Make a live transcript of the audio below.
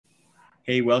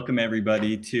Hey, welcome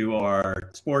everybody to our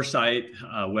Sporesight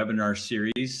webinar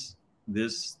series.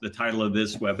 The title of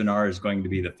this webinar is going to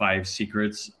be the 5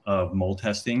 secrets of mold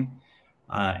testing.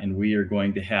 And we are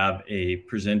going to have a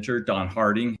presenter, Don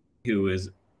Harding, who is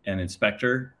an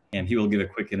inspector, and he will give a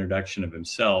quick introduction of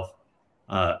himself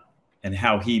and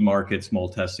how he markets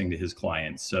mold testing to his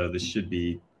clients. So this should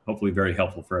be hopefully very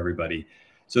helpful for everybody.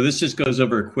 So this just goes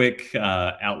over a quick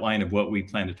outline of what we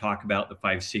plan to talk about, the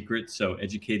 5 secrets. So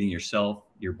educating yourself,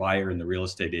 your buyer, and the real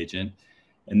estate agent.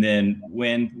 And then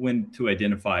when to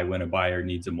identify when a buyer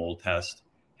needs a mold test,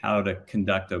 how to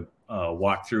conduct a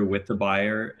walkthrough with the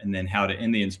buyer, and then how to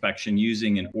end the inspection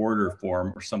using an order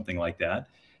form or something like that.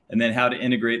 And then how to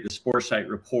integrate the Sporesight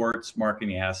reports,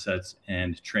 marketing assets,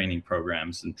 and training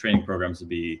programs. And training programs will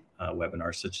be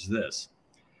webinars such as this.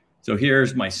 So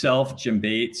here's myself, Jim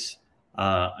Bates.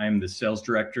 I'm the sales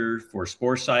director for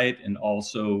Sporesight and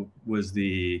also was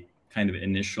the kind of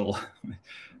initial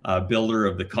builder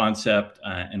of the concept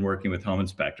and working with home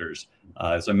inspectors.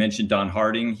 As I mentioned, Don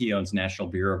Harding, he owns National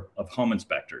Bureau of Home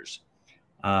Inspectors.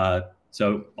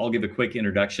 So I'll give a quick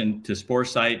introduction to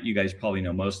Sporesight. You guys probably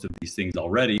know most of these things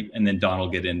already, and then Don will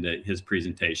get into his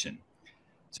presentation.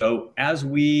 So as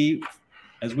we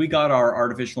got our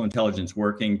artificial intelligence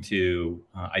working to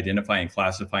identify and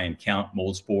classify and count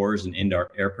mold spores and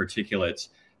indoor air particulates,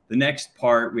 the next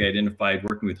part we identified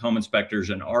working with home inspectors,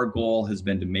 and our goal has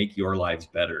been to make your lives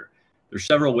better. There's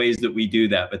several ways that we do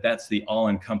that, but that's the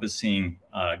all-encompassing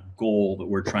goal that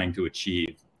we're trying to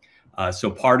achieve. So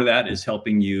part of that is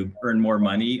helping you earn more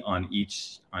money on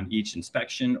each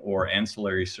inspection or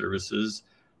ancillary services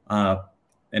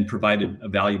and provide a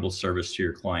valuable service to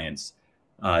your clients.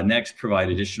 Next, provide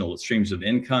additional streams of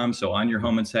income. So on your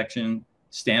home inspection,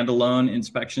 standalone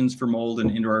inspections for mold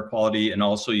and indoor air quality, and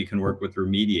also you can work with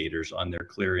remediators on their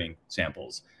clearing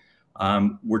samples.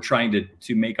 We're trying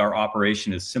to make our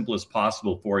operation as simple as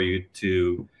possible for you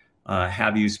to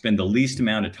have you spend the least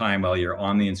amount of time while you're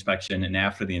on the inspection and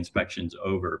after the inspection's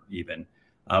over even.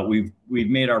 We've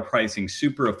made our pricing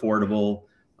super affordable,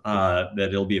 that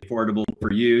it'll be affordable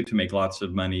for you to make lots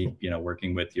of money,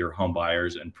 working with your home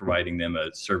buyers and providing them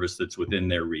a service that's within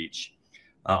their reach.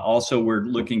 Also, we're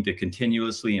looking to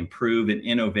continuously improve and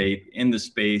innovate in the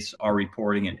space, our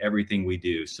reporting, and everything we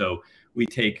do. So we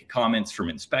take comments from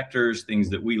inspectors, things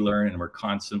that we learn, and we're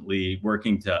constantly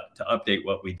working to update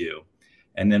what we do.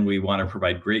 And then we want to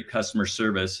provide great customer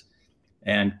service.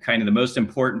 And kind of the most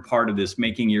important part of this,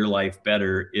 making your life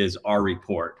better, is our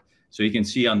report. So you can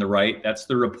see on the right, that's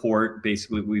the report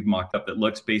basically we've mocked up that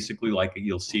looks basically like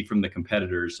you'll see from the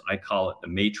competitors. I call it the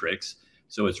matrix.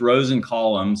 So it's rows and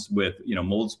columns with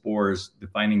mold spores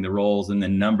defining the roles and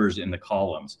then numbers in the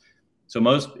columns. So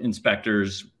most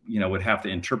inspectors would have to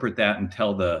interpret that and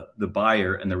tell the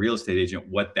buyer and the real estate agent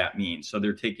what that means. So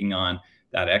they're taking on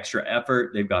that extra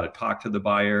effort. They've got to talk to the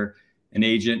buyer, an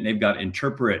agent, and they've got to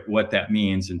interpret what that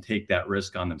means and take that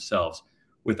risk on themselves.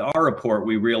 With our report,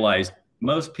 we realized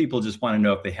most people just want to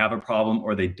know if they have a problem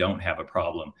or they don't have a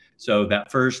problem. So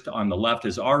that first on the left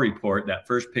is our report. That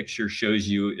first picture shows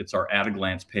you, it's our at a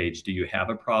glance page. Do you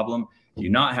have a problem? Do you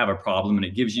not have a problem? And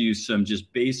it gives you some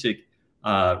just basic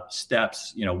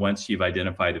steps, once you've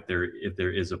identified if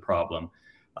there is a problem.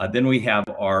 Then we have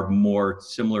our more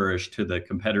similar-ish to the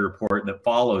competitor report that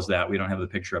follows that. We don't have the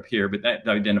picture up here, but that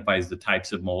identifies the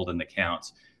types of mold and the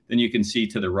counts. Then you can see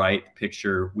to the right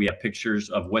picture, we have pictures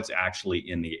of what's actually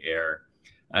in the air.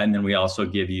 And then we also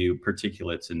give you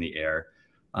particulates in the air.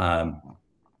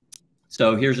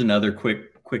 So here's another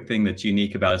quick thing that's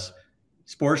unique about us.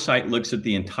 Sporesight looks at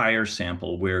the entire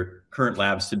sample, where current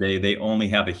labs today, they only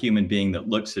have a human being that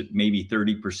looks at maybe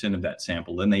 30% of that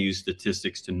sample. Then they use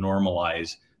statistics to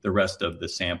normalize the rest of the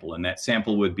sample. And that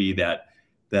sample would be that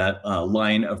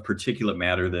line of particulate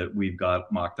matter that we've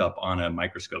got mocked up on a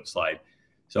microscope slide.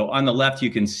 So on the left, you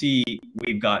can see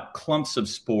we've got clumps of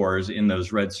spores in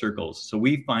those red circles. So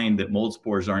we find that mold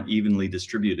spores aren't evenly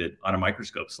distributed on a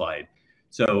microscope slide.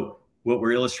 So what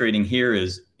we're illustrating here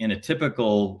is in a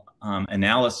typical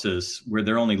analysis where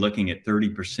they're only looking at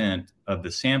 30% of the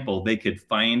sample, they could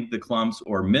find the clumps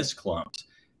or miss clumps.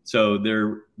 So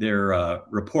their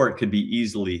report could be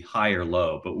easily high or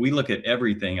low. But we look at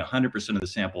everything, 100% of the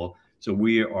sample, so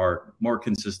we are more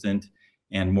consistent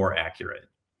and more accurate.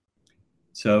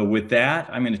 So with that,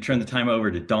 I'm going to turn the time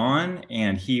over to Don,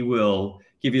 and he will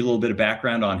give you a little bit of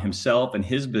background on himself and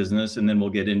his business, and then we'll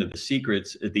get into the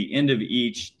secrets. At the end of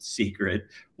each secret,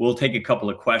 we'll take a couple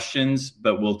of questions,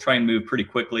 but we'll try and move pretty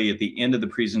quickly. At the end of the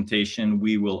presentation,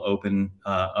 we will open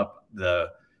up the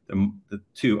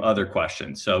 2 other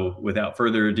questions. So without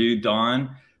further ado,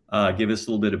 Don, give us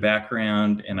a little bit of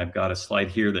background, and I've got a slide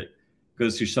here that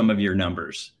goes through some of your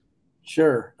numbers.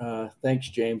 Sure. Thanks,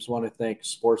 James. I want to thank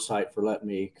SportsSite for letting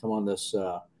me come on this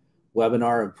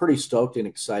webinar. I'm pretty stoked and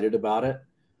excited about it.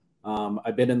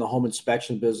 I've been in the home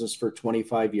inspection business for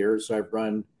 25 years. I've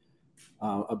run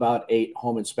about 8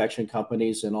 home inspection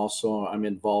companies, and also I'm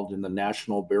involved in the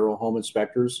National Bureau of Home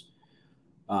Inspectors.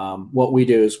 What we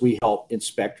do is we help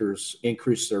inspectors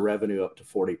increase their revenue up to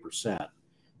 40%.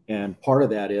 And part of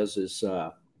that is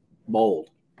mold.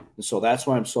 And so that's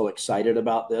why I'm so excited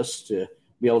about this, to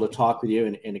be able to talk with you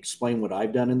and explain what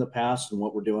I've done in the past and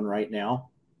what we're doing right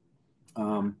now.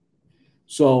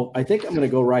 So I think I'm going to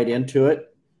go right into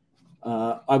it.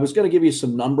 I was going to give you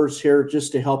some numbers here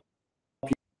just to help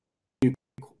you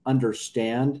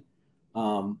understand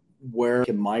where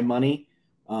my money.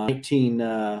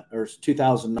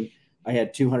 2000, I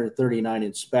had 239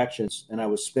 inspections, and I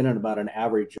was spending about an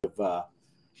average of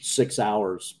 6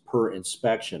 hours per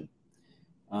inspection,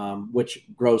 which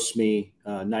grossed me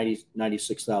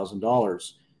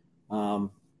 $96,000.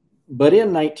 But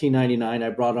in 1999, I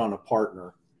brought on a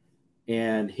partner,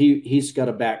 and he's got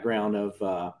a background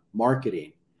of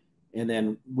marketing. And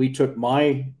then we took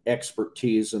my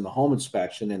expertise in the home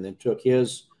inspection and then took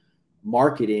his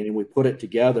marketing, and we put it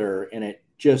together, and it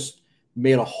just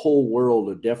made a whole world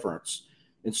of difference.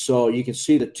 And so you can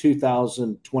see the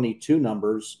 2022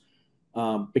 numbers.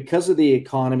 Because of the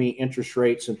economy, interest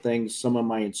rates, and things, some of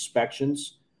my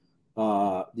inspections,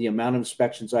 the amount of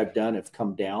inspections I've done have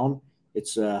come down.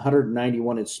 It's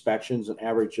 191 inspections, an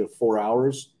average of 4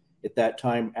 hours. At that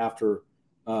time, after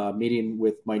meeting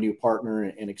with my new partner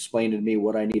and explaining to me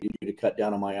what I need to do to cut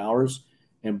down on my hours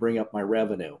and bring up my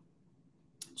revenue.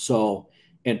 So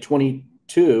in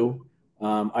 22,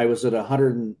 I was at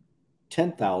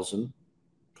 110,000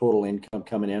 total income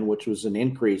coming in, which was an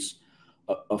increase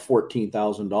of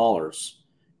 $14,000.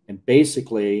 And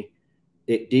basically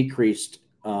it decreased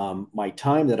my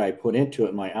time that I put into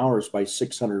it, my hours, by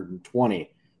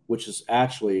 620, which is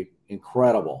actually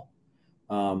incredible.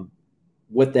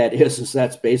 What that is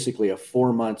that's basically a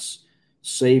 4 months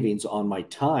savings on my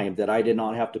time that I did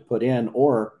not have to put in,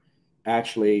 or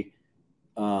actually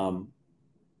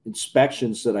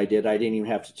inspections that I didn't even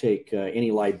have to take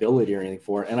any liability or anything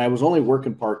for it. And I was only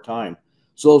working part-time.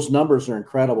 So those numbers are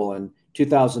incredible. In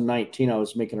 2019, I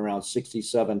was making around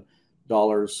 $67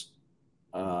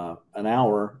 an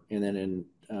hour. And then in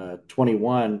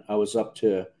 21, I was up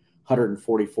to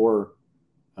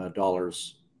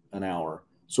 $144 an hour.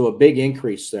 So a big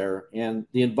increase there. And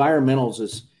the environmentals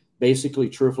is basically,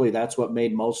 truthfully, that's what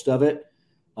made most of it.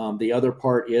 The other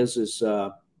part is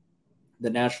the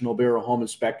National Bureau of Home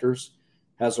Inspectors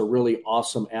has a really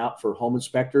awesome app for home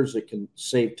inspectors that can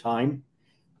save time,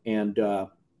 and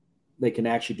they can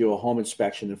actually do a home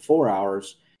inspection in 4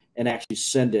 hours and actually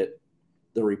send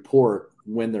the report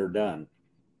when they're done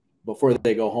before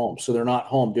they go home. So they're not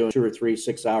home doing 2 or 3,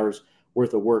 6 hours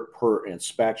worth of work per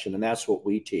inspection. And that's what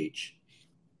we teach.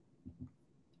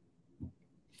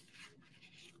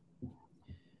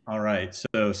 All right.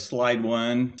 So slide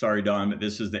 1, sorry, Don, but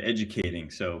this is the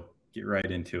educating. So get right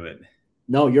into it.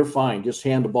 No, you're fine. Just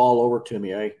hand the ball over to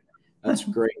me. That's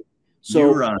great. So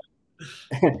you run.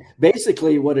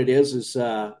 Basically what it is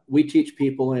we teach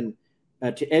people to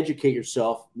educate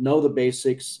yourself, know the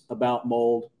basics about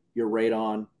mold, your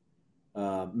radon,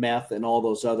 meth, and all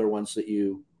those other ones that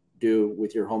you do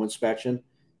with your home inspection.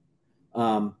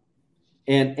 And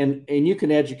you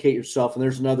can educate yourself. And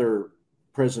there's another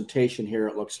presentation here,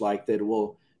 it looks like, that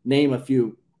will name a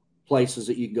few places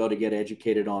that you can go to get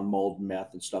educated on mold and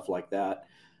meth and stuff like that.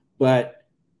 But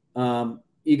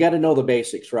you got to know the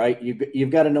basics, right?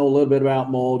 You've got to know a little bit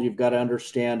about mold. You've got to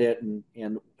understand it, and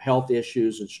health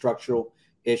issues and structural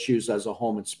issues as a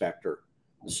home inspector.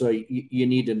 So you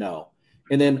need to know.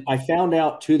 And then I found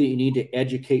out too that you need to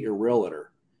educate your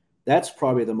realtor. That's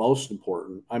probably the most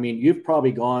important. I mean, you've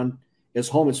probably gone as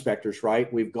home inspectors,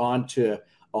 right? We've gone to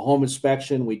a home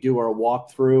inspection, we do our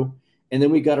walkthrough, and then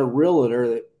we got a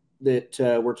realtor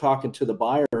that we're talking to the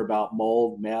buyer about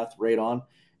mold, meth, radon,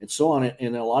 and so on.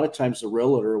 And a lot of times the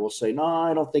realtor will say, no,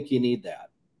 I don't think you need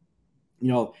that. You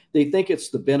know, they think it's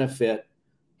the benefit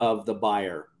of the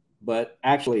buyer, but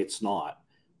actually it's not.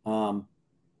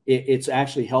 It's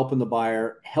actually helping the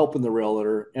buyer, helping the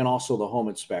realtor, and also the home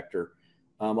inspector.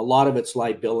 A lot of it's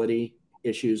liability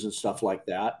issues and stuff like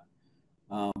that.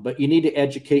 But you need to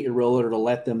educate your realtor to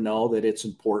let them know that it's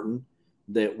important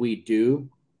that we do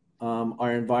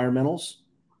our environmentals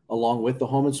along with the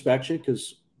home inspection,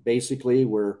 because basically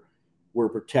we're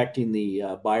protecting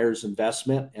the buyer's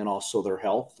investment and also their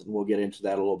health. And we'll get into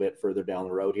that a little bit further down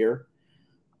the road here.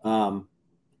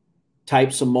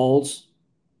 Types of molds.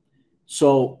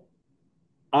 So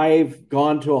I've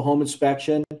gone to a home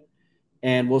inspection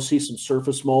and we'll see some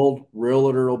surface mold.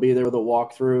 Realtor will be there with a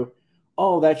walkthrough.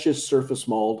 Oh, that's just surface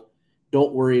mold.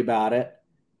 Don't worry about it.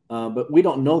 But we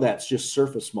don't know that's just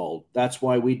surface mold. That's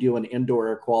why we do an indoor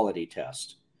air quality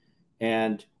test.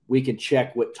 And we can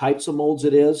check what types of molds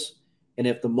it is and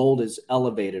if the mold is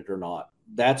elevated or not.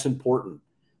 That's important.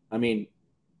 I mean,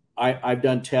 I've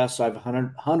done tests. I've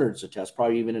hundreds of tests,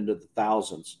 probably even into the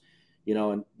thousands. You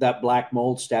know, and that black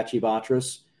mold,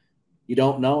 Stachybotrys, you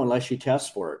don't know unless you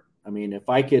test for it. I mean, if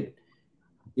I could,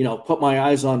 you know, put my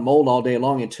eyes on mold all day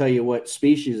long and tell you what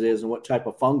species it is and what type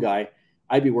of fungi,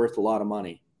 I'd be worth a lot of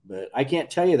money. But I can't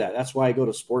tell you that. That's why I go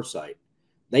to SportSite.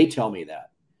 They tell me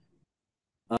that.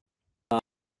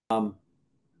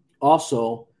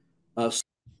 Also,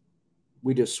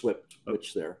 we just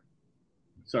switched there.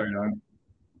 Sorry, Don.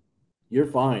 You're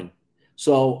fine.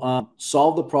 So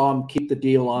solve the problem, keep the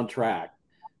deal on track.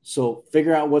 So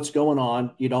figure out what's going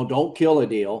on. You know, don't kill a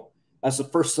deal. That's the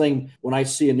first thing when I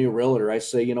see a new realtor. I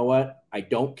say, you know what? I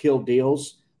don't kill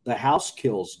deals. The house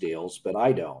kills deals, but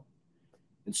I don't.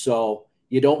 And so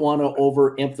you don't want to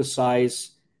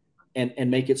overemphasize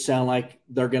and make it sound like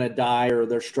they're going to die or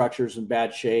their structure's in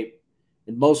bad shape.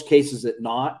 In most cases, it's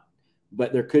not,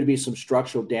 but there could be some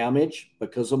structural damage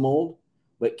because of mold,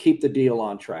 but keep the deal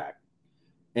on track.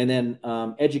 And then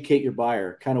educate your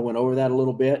buyer. Kind of went over that a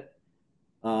little bit.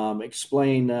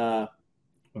 Explain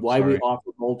why we offer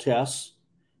mold tests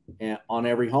on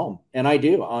every home. And I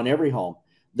do on every home.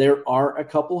 There are a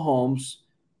couple homes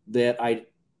that I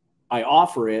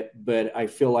offer it, but I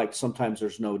feel like sometimes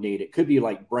there's no need. It could be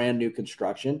like brand new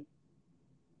construction.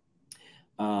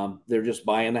 They're just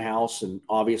buying the house, and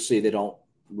obviously they don't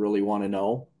really want to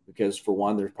know because, for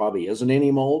one, there probably isn't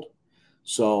any mold.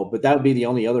 So, but that would be the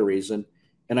only other reason.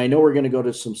 And I know we're going to go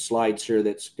to some slides here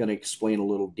that's going to explain a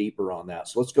little deeper on that.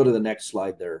 So let's go to the next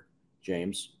slide there,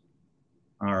 James.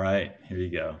 All right, here you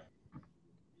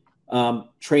go.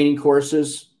 Training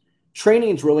courses.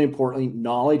 Training is really important.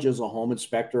 Knowledge as a home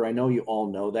inspector. I know you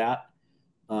all know that.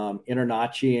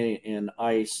 InterNACHI and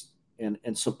ICE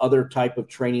and some other type of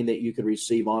training that you could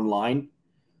receive online.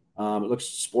 It looks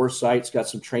SportSite's got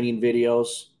some training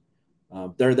videos.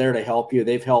 They're there to help you.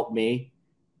 They've helped me.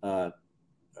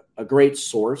 A great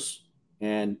source,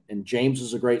 and James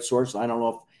is a great source. I don't know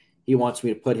if he wants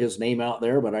me to put his name out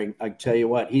there, but I tell you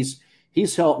what,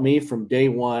 he's helped me from day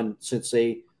one since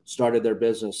they started their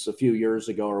business a few years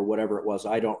ago or whatever it was.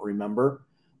 I don't remember,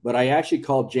 but I actually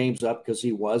called James up because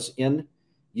he was in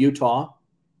Utah,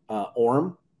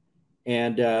 Orem,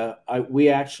 and we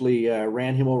actually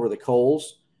ran him over the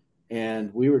coals,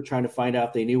 and we were trying to find out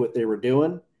if they knew what they were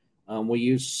doing. We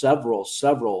used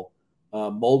several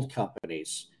mold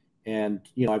companies. And,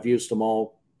 you know, I've used them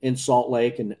all in Salt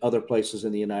Lake and other places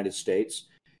in the United States.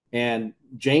 And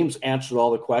James answered all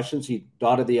the questions. He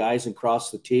dotted the I's and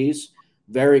crossed the T's.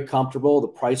 Very comfortable. The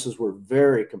prices were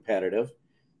very competitive.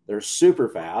 They're super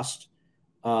fast.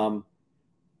 I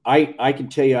can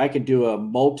tell you, I can do a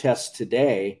mold test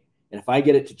today. And if I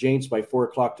get it to James by 4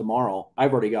 o'clock tomorrow,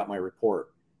 I've already got my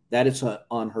report. That is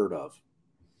unheard of.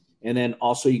 And then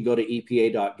also you can go to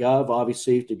EPA.gov,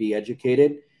 obviously, to be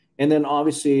educated. And then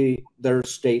obviously there are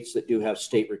states that do have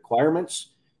state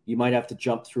requirements. You might have to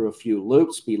jump through a few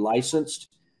loops, be licensed.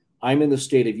 I'm in the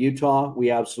state of Utah. We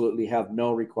absolutely have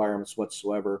no requirements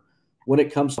whatsoever when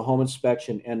it comes to home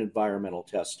inspection and environmental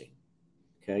testing.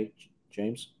 Okay,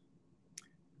 James?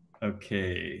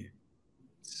 Okay.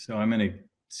 So I'm going to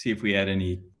see if we had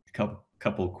any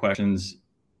couple questions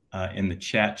in the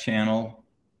chat channel.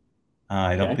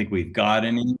 I don't think we've got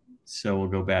any. So we'll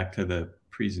go back to the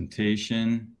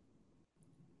presentation.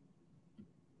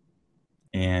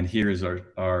 And here's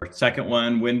our second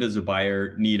one. When does a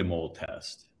buyer need a mold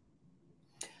test?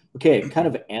 Okay, kind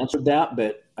of answered that,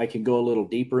 but I can go a little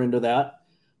deeper into that.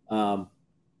 A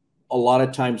lot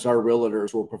of times our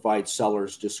realtors will provide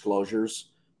sellers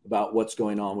disclosures about what's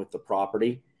going on with the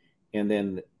property. And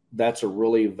then that's a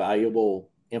really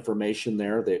valuable information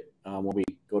there that when we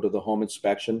go to the home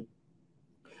inspection,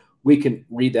 we can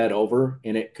read that over,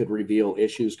 and it could reveal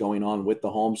issues going on with the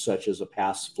home, such as a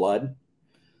past flood,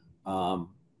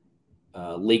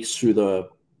 leaks through the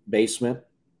basement,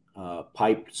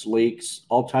 pipes leaks,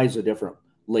 all kinds of different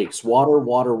leaks,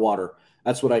 water.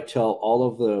 That's what I tell all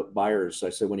of the buyers. I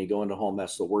say, when you go into a home,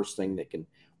 that's the worst thing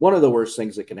one of the worst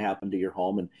things that can happen to your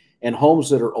home. And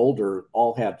homes that are older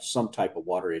all have some type of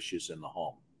water issues in the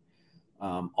home.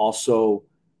 Also,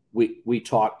 we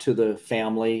talk to the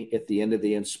family at the end of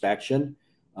the inspection.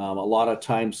 A lot of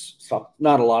times,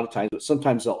 not a lot of times, but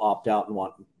sometimes they'll opt out and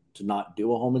want to not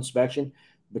do a home inspection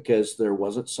because there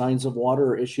wasn't signs of water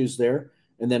or issues there.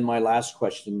 And then my last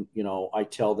question, you know, I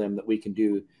tell them that we can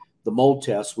do the mold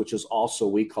test, which is also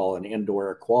we call an indoor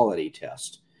air quality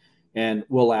test. And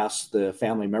we'll ask the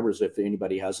family members if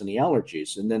anybody has any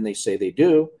allergies. And then they say they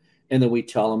do. And then we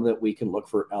tell them that we can look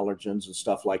for allergens and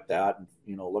stuff like that. And,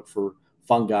 you know, look for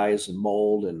fungi and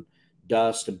mold and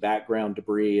dust and background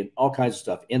debris and all kinds of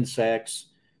stuff, insects.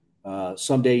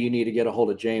 Someday you need to get a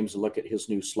hold of James and look at his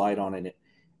new slide on an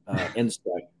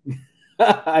insect.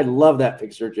 I love that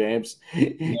picture, James. Yeah.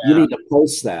 You need to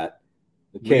post that.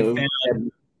 Okay. What's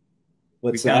that?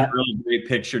 We found a really great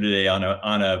picture today on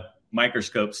a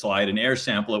microscope slide, an air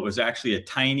sample. It was actually a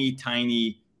tiny,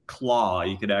 tiny claw.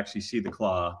 You could actually see the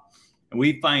claw. And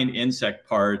we find insect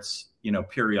parts, you know,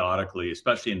 periodically,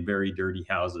 especially in very dirty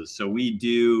houses. So we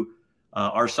do,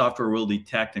 our software will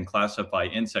detect and classify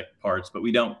insect parts, but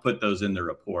we don't put those in the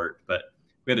report. But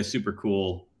we had a super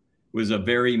cool, it was a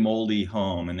very moldy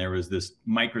home, and there was this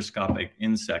microscopic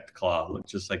insect claw, looked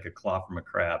just like a claw from a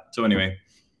crab. So anyway,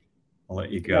 I'll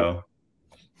let you go.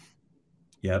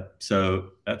 Yep. So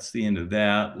that's the end of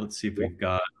that. Let's see if we've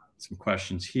got some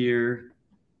questions here.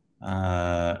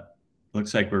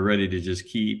 Looks like we're ready to just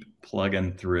keep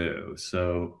plugging through.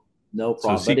 So no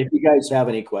problem. But if you guys have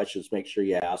any questions, make sure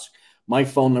you ask. My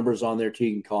phone number's on there too.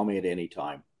 You can call me at any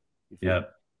time.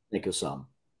 Yep. Think of some.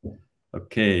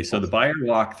 Okay. So the buyer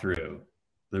walkthrough,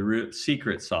 the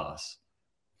secret sauce.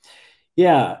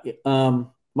 Yeah.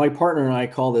 My partner and I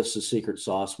call this the secret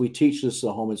sauce. We teach this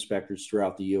to home inspectors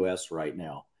throughout the U.S. right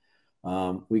now.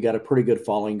 We got a pretty good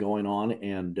following going on,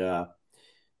 and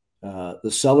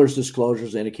the seller's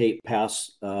disclosures indicate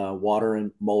past water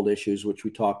and mold issues, which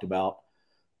we talked about.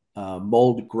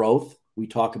 Mold growth, we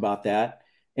talk about that.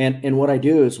 And what I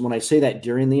do is when I say that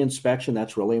during the inspection,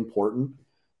 that's really important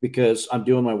because I'm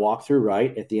doing my walkthrough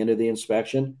right at the end of the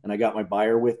inspection, and I got my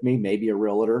buyer with me, maybe a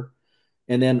realtor.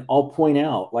 And then I'll point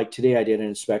out, like today I did an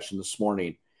inspection this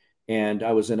morning, and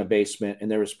I was in a basement, and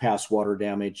there was past water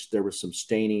damage. There was some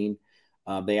staining.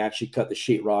 They actually cut the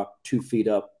sheetrock 2 feet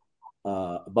up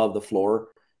above the floor,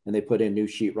 and they put in new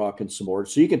sheetrock and some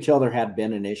boards. So you can tell there had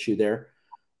been an issue there.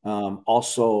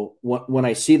 Also, when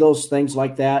I see those things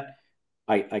like that,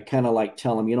 I kind of like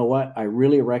tell them, you know what, I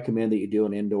really recommend that you do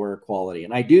an indoor air quality.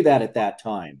 And I do that at that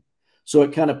time. So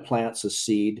it kind of plants a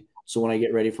seed. So when I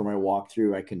get ready for my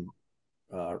walkthrough, I can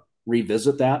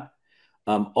revisit that.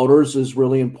 Odors is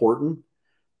really important.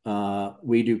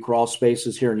 We do crawl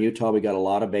spaces here in Utah. We got a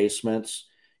lot of basements.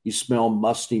 You smell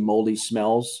musty, moldy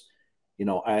smells. You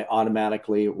know, I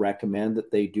automatically recommend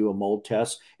that they do a mold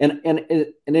test. And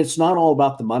it's not all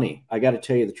about the money. I got to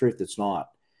tell you the truth, it's not.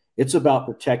 It's about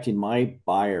protecting my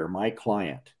buyer, my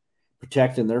client,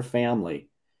 protecting their family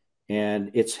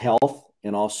and its health,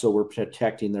 and also we're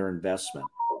protecting their investment.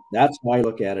 That's why I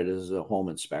look at it as a home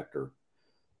inspector.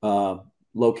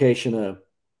 Location of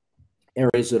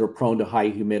areas that are prone to high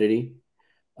humidity.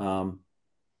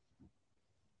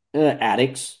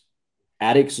 Attics.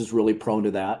 Attics is really prone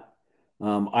to that.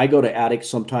 I go to attics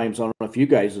sometimes. I don't know if you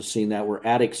guys have seen that, where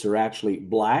attics are actually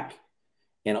black,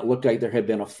 and it looked like there had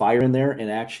been a fire in there,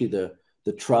 and actually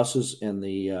the trusses and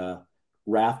the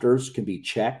rafters can be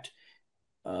checked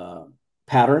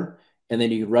pattern, and then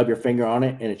you can rub your finger on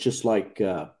it, and it's just like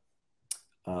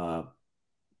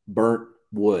burnt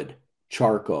wood,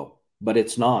 charcoal, but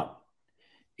it's not.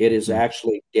 It is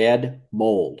actually dead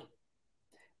mold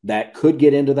that could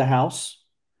get into the house.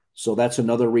 So that's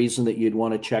another reason that you'd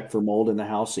want to check for mold in the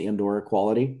house, the indoor air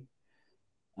quality.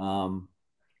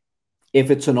 If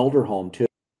it's an older home too,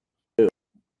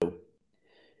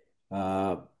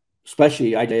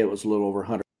 especially I say it was a little over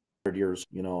 100 years,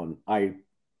 you know, and I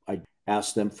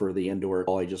asked them for the indoor air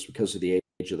quality just because of the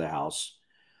age of the house.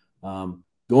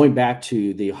 Going back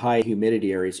to the high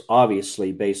humidity areas,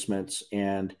 obviously basements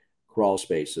and crawl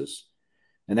spaces.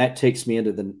 And that takes me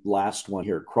into the last one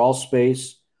here. Crawl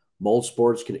space, mold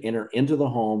spores can enter into the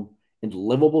home, into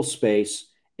livable space,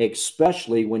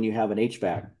 especially when you have an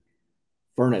HVAC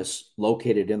furnace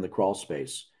located in the crawl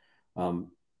space.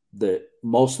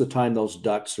 Most of the time, those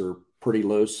ducts are pretty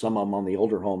loose. Some of them on the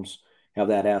older homes have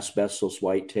that asbestos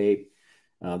white tape.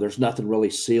 There's nothing really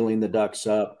sealing the ducts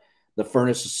up. The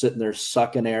furnace is sitting there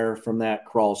sucking air from that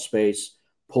crawl space,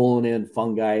 pulling in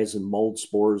fungi and mold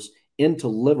spores into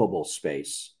livable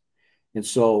space. And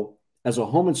so as a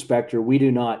home inspector, we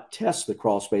do not test the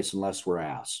crawl space unless we're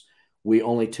asked. We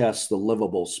only test the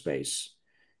livable space.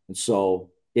 And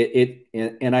so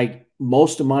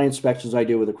most of my inspections I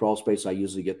do with the crawl space, I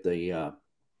usually get the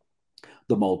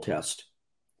mold test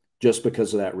just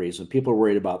because of that reason. People are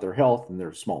worried about their health and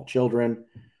their small children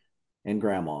and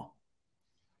grandma.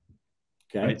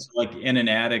 Okay. Right. So like in an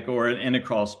attic or in a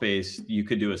crawl space, you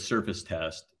could do a surface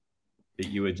test that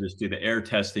you would just do the air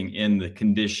testing in the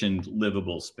conditioned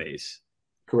livable space.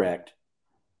 Correct.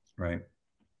 Right.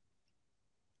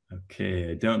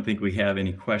 Okay. I don't think we have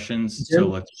any questions. Jim, so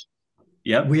let's,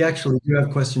 yep. We actually do have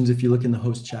questions if you look in the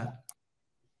host chat.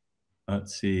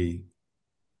 Let's see.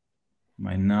 Am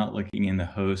I not looking in the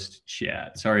host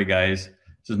chat? Sorry, guys.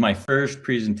 This is my first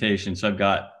presentation. So I've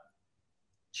got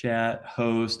chat,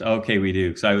 host. Okay, we do.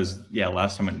 Because I was,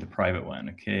 last time I went to the private one.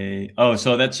 Okay. Oh,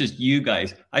 so that's just you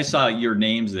guys. I saw your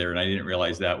names there and I didn't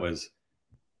realize that was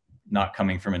not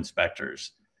coming from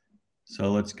inspectors.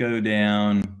 So let's go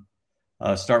down.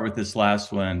 Start with this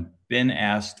last one. Ben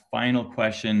asked, final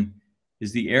question,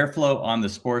 is the airflow on the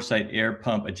Spore Sight air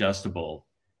pump adjustable?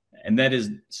 And that is,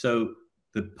 so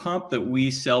the pump that we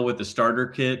sell with the starter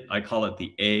kit, I call it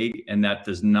the egg, and that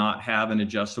does not have an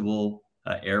adjustable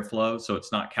airflow, so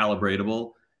it's not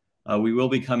calibratable. We will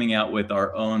be coming out with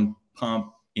our own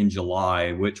pump in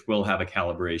July, which will have a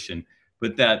calibration.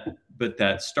 But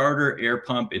that starter air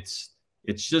pump, it's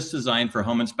just designed for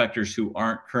home inspectors who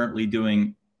aren't currently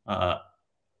doing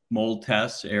mold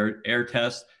tests, air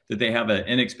tests, that they have an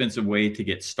inexpensive way to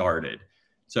get started.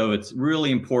 So it's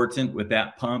really important with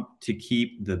that pump to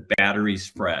keep the batteries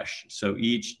fresh. So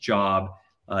each job,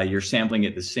 you're sampling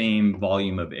at the same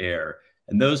volume of air.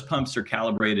 And those pumps are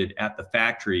calibrated at the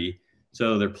factory,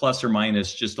 so they're plus or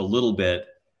minus just a little bit.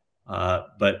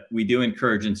 But we do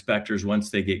encourage inspectors, once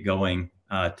they get going,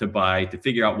 to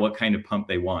figure out what kind of pump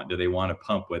they want. Do they want a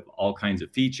pump with all kinds of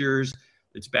features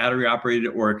that's battery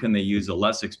operated, or can they use a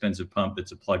less expensive pump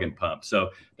that's a plug-in pump? So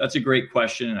that's a great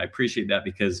question, and I appreciate that,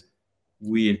 because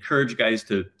we encourage guys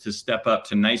to step up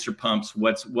to nicer pumps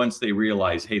once they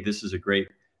realize, hey, this is a great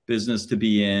business to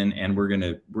be in, and we're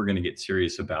gonna get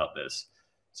serious about this.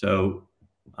 So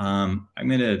I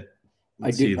do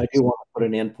want to put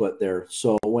an input there.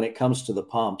 So when it comes to the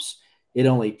pumps, it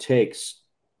only takes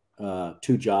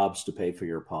 2 jobs to pay for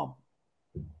your pump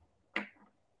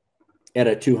at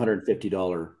a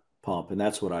 $250 pump, and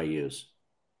that's what I use.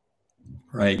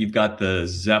 Right, you've got the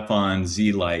Zephon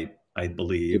Z-Lite, I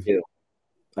believe.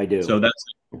 I do. So that's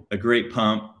a great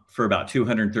pump for about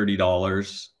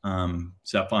 $230.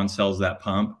 Zephon sells that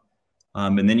pump.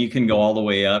 And then you can go all the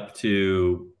way up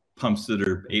to pumps that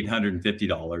are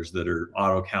 $850 that are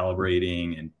auto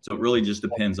calibrating. And so it really just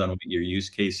depends on what your use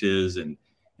case is and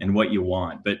what you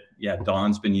want. But yeah,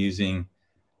 Don's been using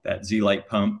that Z-Lite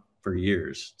pump for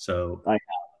years. So I have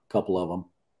a couple of them.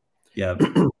 Yeah.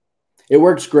 It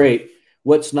works great.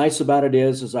 What's nice about it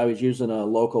is I was using a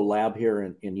local lab here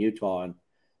in Utah,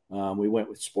 and we went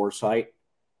with Spore Sight,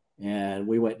 and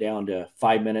we went down to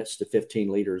 5 minutes to 15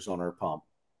 liters on our pump.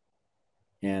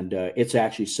 And it's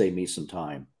actually saved me some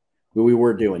time. We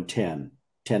were doing 10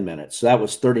 minutes. So that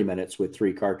was 30 minutes with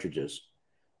 3 cartridges.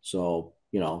 So,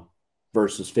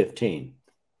 versus 15,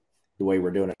 the way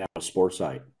we're doing it now with Spore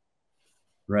Sight.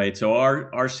 Right. So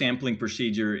our sampling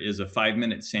procedure is a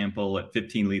 5-minute sample at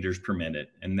 15 liters per minute.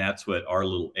 And that's what our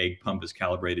little egg pump is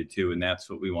calibrated to. And that's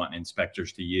what we want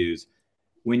inspectors to use.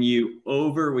 When you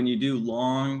do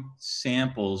long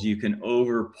samples, you can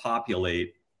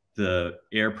overpopulate the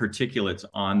air particulates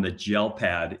on the gel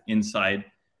pad inside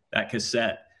that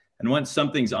cassette. And once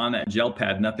something's on that gel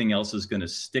pad, nothing else is going to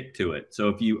stick to it. So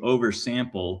if you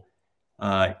oversample,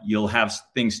 you'll have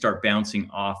things start bouncing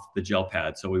off the gel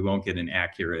pad. So we won't get an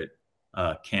accurate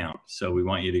count. So we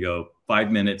want you to go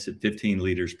 5 minutes at 15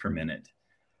 liters per minute.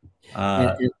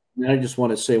 And I just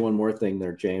want to say one more thing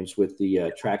there, James, with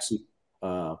the Traxi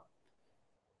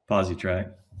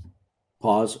PosiTrack.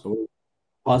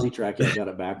 PosiTrack, I got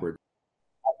it backward.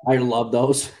 I love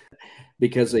those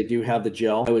because they do have the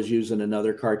gel. I was using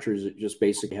another cartridge that just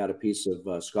basically had a piece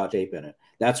of Scotch tape in it.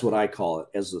 That's what I call it,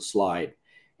 as the slide.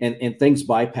 And things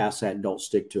bypass that and don't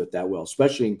stick to it that well,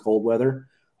 especially in cold weather.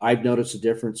 I've noticed a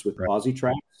difference with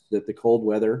PosiTrack, that the cold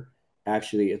weather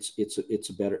actually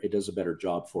it does a better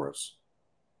job for us.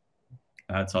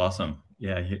 That's awesome.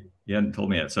 Yeah, you hadn't told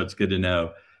me that, so it's good to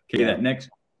know. Okay, yeah. That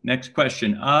next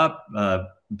question up,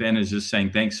 Ben is just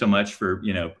saying thanks so much for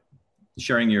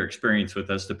sharing your experience with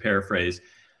us. To paraphrase,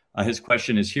 his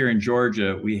question is, here in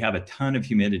Georgia, we have a ton of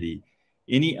humidity.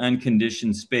 Any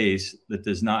unconditioned space that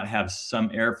does not have some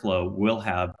airflow will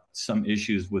have some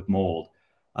issues with mold.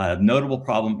 Notable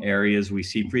problem areas we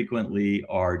see frequently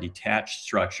are detached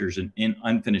structures and in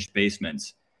unfinished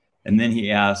basements. And then he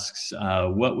asks,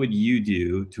 what would you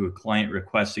do to a client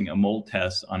requesting a mold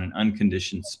test on an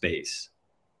unconditioned space?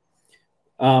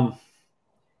 I've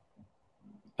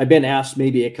been asked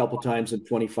maybe a couple times in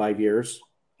 25 years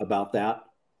about that.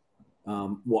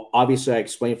 Well, obviously I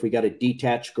explained if we got a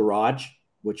detached garage,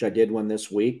 which I did one this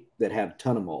week, that had a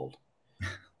ton of mold.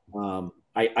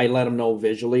 I let them know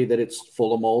visually that it's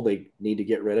full of mold. They need to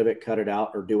get rid of it, cut it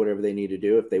out, or do whatever they need to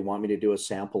do. If they want me to do a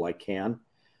sample, I can.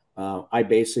 I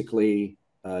basically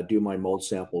do my mold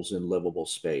samples in livable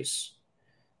space.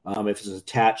 If it's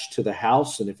attached to the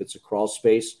house and if it's a crawl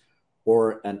space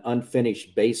or an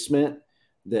unfinished basement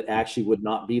that actually would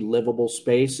not be livable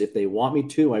space, if they want me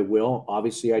to, I will.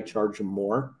 Obviously, I charge them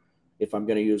more if I'm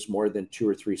going to use more than 2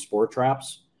 or 3 spore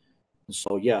traps.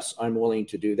 So yes, I'm willing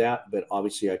to do that, but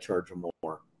obviously I charge them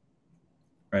more.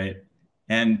 Right.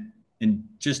 And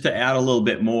just to add a little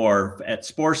bit more, at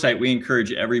Spore Site, we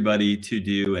encourage everybody to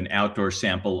do an outdoor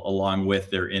sample along with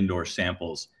their indoor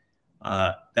samples.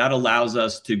 That allows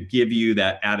us to give you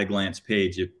that at-a-glance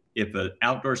page. If an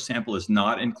outdoor sample is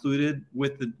not included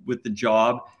with the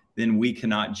job, then we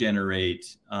cannot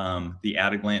generate the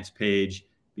at-a-glance page,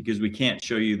 because we can't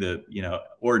show you the,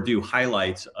 or do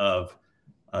highlights of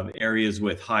areas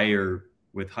with higher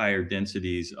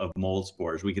densities of mold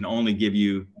spores. We can only give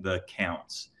you the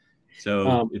counts.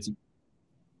 So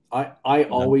I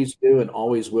always do and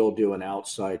always will do an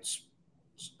outside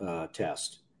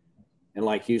test. And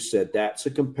like you said, that's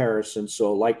a comparison.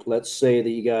 So like, let's say that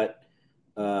you got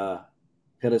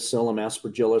Penicillium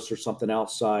aspergillus or something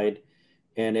outside,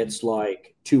 and it's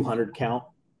like 200 count.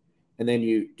 And then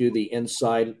you do the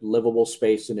inside livable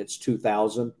space and it's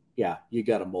 2,000. Yeah, you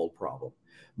got a mold problem.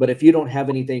 But if you don't have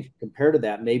anything to compare to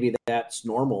that, maybe that's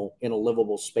normal in a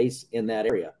livable space in that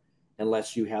area,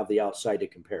 unless you have the outside to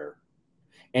compare.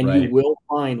 And right. You will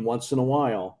find once in a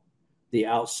while, the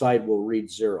outside will read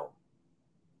 0.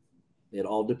 It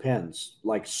all depends,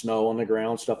 like snow on the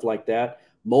ground, stuff like that.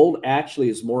 Mold actually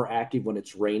is more active when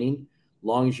it's raining.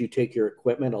 Long as you take your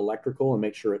equipment, electrical, and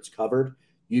make sure it's covered,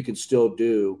 you can still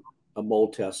do a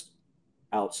mold test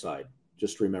outside.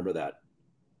 Just remember that.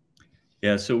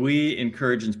 Yeah, so we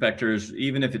encourage inspectors,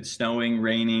 even if it's snowing,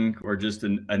 raining, or just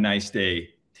a nice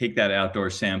day, take that outdoor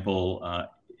sample.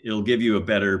 It'll give you a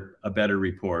better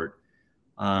report.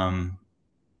 So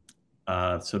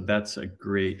that's a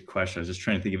great question. I was just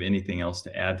trying to think of anything else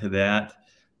to add to that.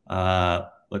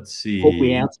 Let's see. Hope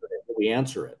we answer it. We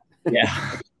answer it.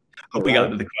 Yeah. Hope we got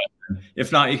to the question.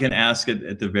 If not, you can ask it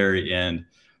at the very end.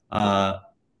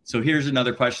 So here's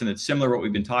another question that's similar to what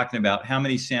we've been talking about. How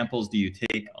many samples do you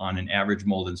take on an average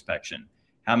mold inspection?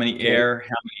 How many air,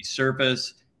 how many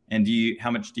surface, and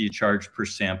how much do you charge per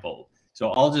sample?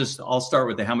 So I'll start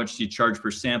with how much do you charge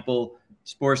per sample.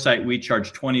 Spore Site, we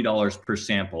charge $20 per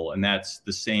sample, and that's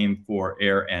the same for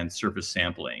air and surface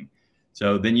sampling.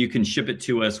 So then you can ship it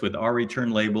to us with our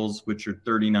return labels, which are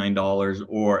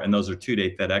 $39, and those are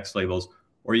 2-day FedEx labels,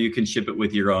 or you can ship it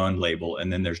with your own label,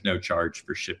 and then there's no charge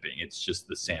for shipping. It's just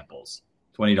the samples,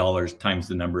 $20 times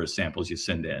the number of samples you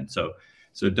send in. So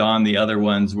Don, the other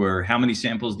ones were, how many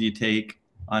samples do you take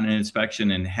on an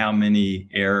inspection, and how many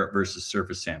air versus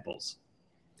surface samples?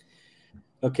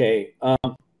 Okay.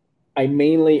 I'll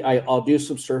do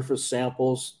some surface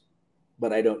samples,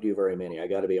 but I don't do very many. I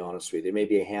got to be honest with you.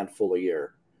 Maybe a handful a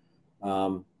year.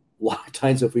 A lot of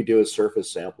times if we do a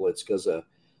surface sample, it's because a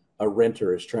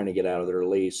renter is trying to get out of their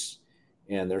lease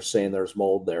and they're saying there's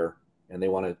mold there and they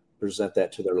want to present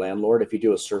that to their landlord. If you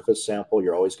do a surface sample,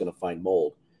 you're always going to find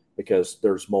mold because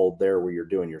there's mold there where you're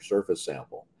doing your surface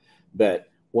sample. But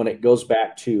when it goes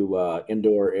back to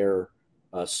indoor air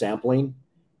sampling,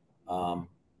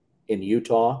 in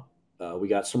Utah, we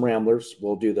got some ramblers.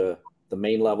 We'll do the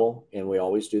main level, and we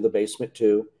always do the basement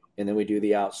too, and then we do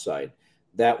the outside.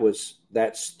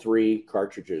 That's 3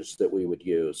 cartridges that we would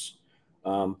use.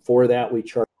 For that, we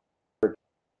charge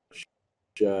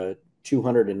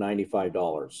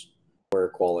 $295 for a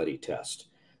quality test.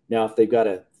 Now, if they've got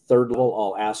a third level,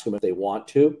 I'll ask them if they want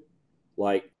to.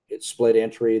 Like it's split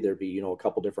entry, there'd be a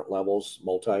couple different levels,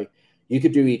 multi. You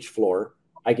could do each floor.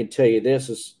 I can tell you this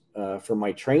is from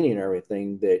my training and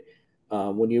everything that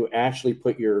when you actually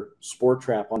put your spore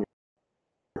trap on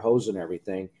your hose and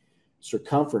everything,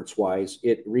 circumference-wise,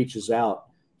 it reaches out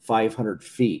 500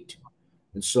 feet.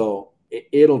 And so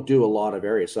it'll do a lot of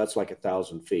area. So that's like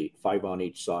 1,000 feet, 5 on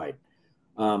each side.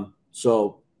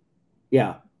 So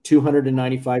yeah,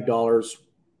 $295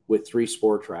 with 3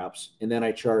 spore traps. And then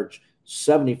I charge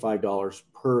 $75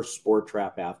 per spore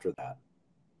trap after that.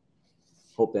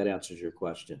 Hope that answers your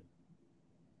question.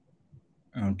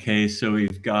 Okay, so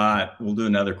we'll do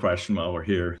another question while we're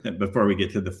here before we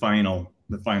get to the final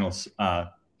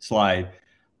slide.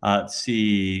 Let's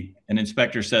see, an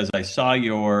inspector says, I saw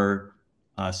your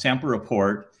sample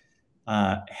report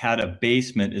had a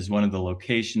basement as one of the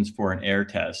locations for an air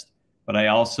test, but I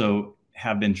also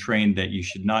have been trained that you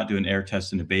should not do an air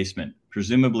test in a basement.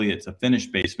 Presumably it's a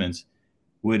finished basement.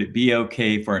 Would it be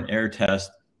okay for an air test,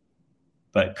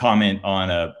 but comment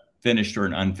on finished or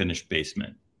an unfinished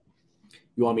basement?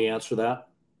 You want me to answer that?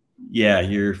 Yeah,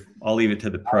 I'll leave it to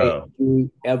the pro. I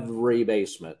do every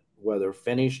basement, whether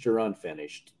finished or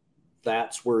unfinished.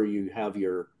 That's where you have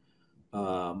your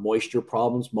moisture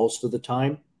problems most of the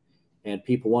time, and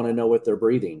people want to know what they're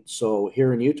breathing. So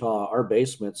here in Utah, our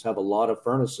basements have a lot of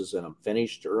furnaces in them,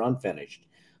 finished or unfinished.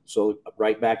 So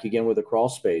right back again with the crawl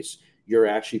space, you're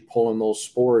actually pulling those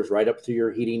spores right up through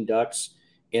your heating ducts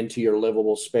into your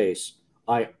livable space.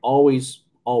 I always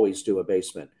do a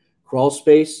basement. Crawl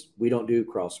space, we don't do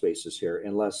crawl spaces here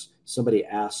unless somebody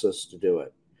asks us to do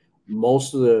it.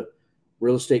 Most of the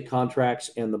real estate contracts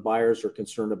and the buyers are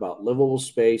concerned about livable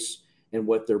space and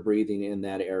what they're breathing in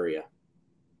that area.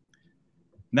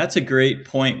 That's a great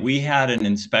point. We had an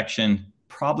inspection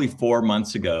probably 4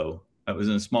 months ago. It was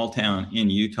in a small town in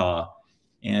Utah,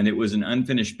 and it was an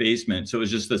unfinished basement. So it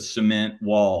was just the cement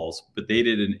walls, but they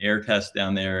did an air test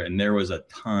down there, and there was a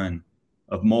ton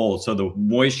of mold. So the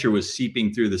moisture was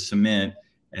seeping through the cement,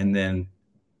 and then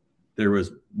there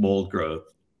was mold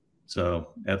growth. So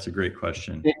that's a great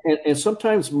question. And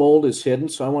sometimes mold is hidden.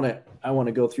 So I want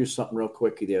to go through something real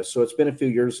quick with you. So it's been a few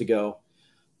years ago.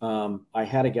 I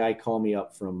had a guy call me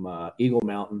up from Eagle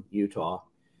Mountain, Utah.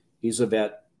 He's a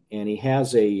vet, and he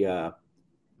has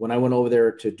when I went over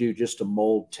there to do just a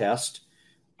mold test,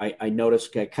 I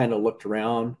noticed, I kind of looked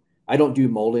around. I don't do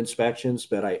mold inspections,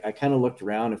 but I kind of looked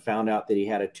around and found out that he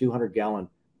had a 200-gallon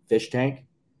fish tank.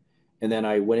 And then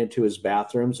I went into his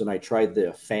bathrooms and I tried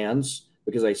the fans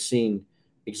because I seen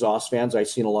exhaust fans. I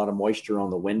seen a lot of moisture on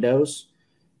the windows,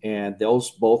 and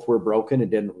those both were broken and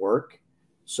didn't work.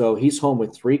 So he's home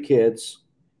with 3 kids.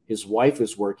 His wife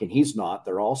is working. He's not.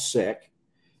 They're all sick.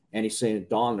 And he's saying,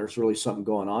 Don, there's really something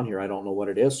going on here. I don't know what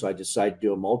it is. So I decided to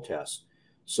do a mold test.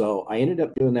 So I ended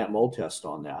up doing that mold test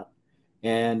on that.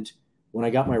 And when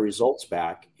I got my results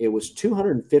back, it was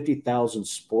 250,000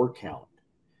 spore count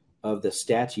of the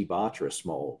Stachybotrys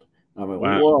mold. I mean,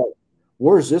 wow. Whoa,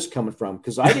 where's this coming from?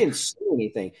 Because I didn't see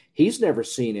anything. He's never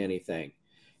seen anything.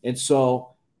 And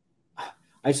so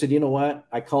I said, you know what?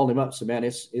 I called him up and said, man,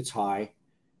 it's high.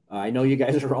 I know you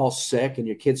guys are all sick and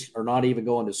your kids are not even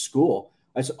going to school.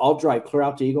 I said, I'll drive clear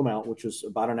out to Eagle Mountain, which was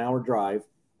about an hour drive.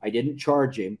 I didn't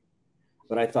charge him,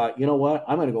 but I thought, you know what?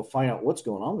 I'm going to go find out what's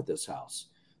going on with this house.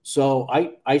 So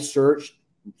I searched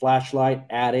flashlight,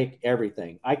 attic,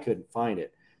 everything. I couldn't find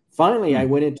it. Finally, I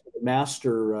went into the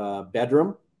master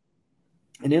bedroom,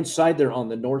 and inside there on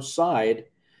the north side,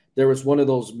 there was one of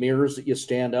those mirrors that you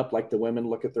stand up like the women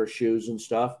look at their shoes and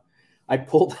stuff. I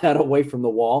pulled that away from the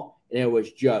wall, and it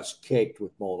was just caked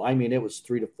with mold. I mean, it was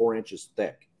 3 to 4 inches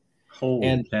thick.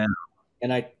 Holy cow.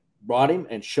 And I brought him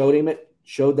and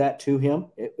showed that to him.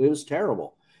 It was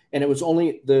terrible. And it was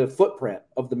only the footprint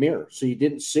of the mirror, so you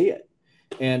didn't see it.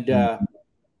 And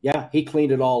yeah, he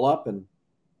cleaned it all up and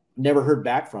never heard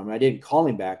back from him. I didn't call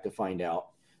him back to find out,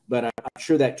 but I'm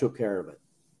sure that took care of it.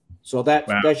 So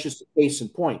that's just a case in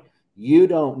point. You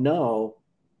don't know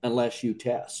unless you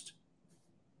test.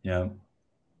 Yeah.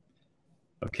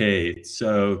 Okay.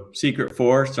 So secret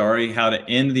 4, how to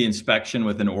end the inspection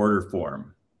with an order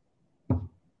form.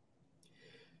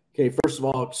 Okay, first of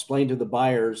all, explain to the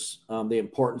buyers the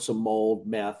importance of mold,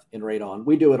 meth, and radon.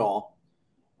 We do it all.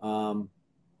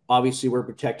 Obviously, we're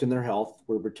protecting their health.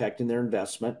 We're protecting their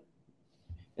investment,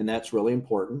 and that's really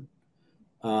important.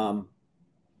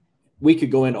 We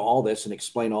could go into all this and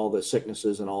explain all the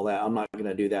sicknesses and all that. I'm not going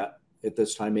to do that at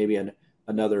this time. Maybe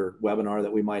another webinar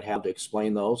that we might have to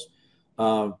explain those.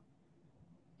 Mold,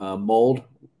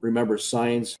 remember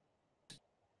signs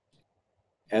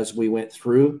as we went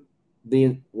through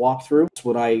the walkthrough. That's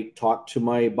what I talked to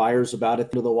my buyers about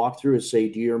at the end of the walkthrough is say,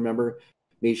 do you remember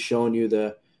me showing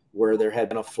you where there had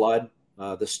been a flood,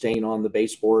 the stain on the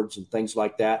baseboards and things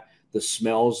like that, the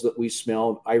smells that we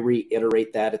smelled? I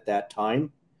reiterate that at that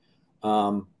time.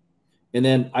 And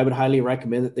then I would highly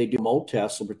recommend that they do mold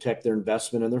tests and protect their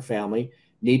investment and their family.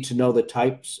 Need to know the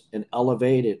types and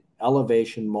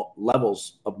elevation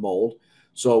levels of mold.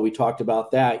 So we talked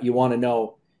about that. You want to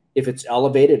know if it's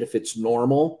elevated, if it's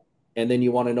normal, and then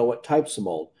you want to know what types of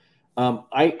mold.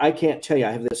 I can't tell you.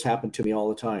 I have this happen to me all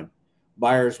the time.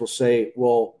 Buyers will say,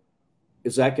 well,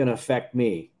 is that going to affect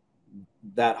me,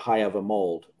 that high of a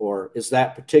mold? Or is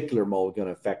that particular mold going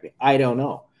to affect me? I don't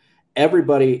know.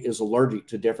 Everybody is allergic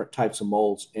to different types of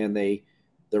molds, and the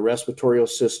respiratory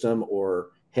system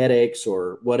or headaches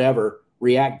or whatever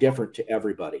react different to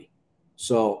everybody.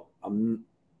 So I'm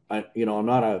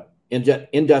not a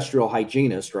industrial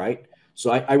hygienist, right?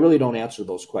 So I really don't answer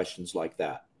those questions like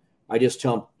that. I just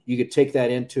tell them you could take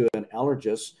that into an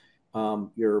allergist,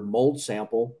 your mold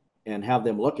sample, and have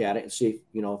them look at it and see,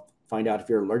 find out if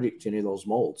you're allergic to any of those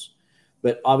molds.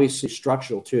 but obviously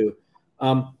structural too.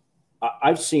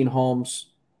 I've seen homes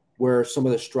where some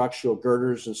of the structural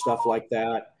girders and stuff like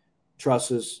that,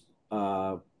 trusses,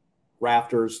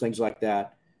 rafters, things like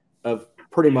that, have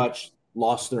pretty much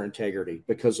lost their integrity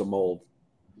because of mold.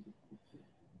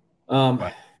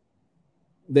 Right.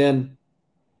 Then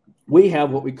we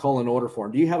have what we call an order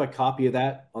form. Do you have a copy of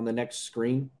that on the next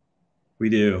screen? We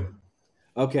do.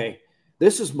 Okay.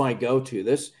 This is my go-to.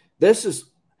 This is,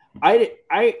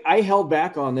 I held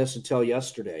back on this until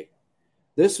yesterday.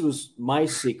 This was my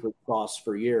secret sauce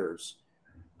for years.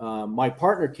 My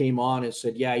partner came on and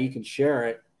said, yeah, you can share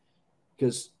it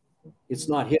because it's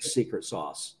not his secret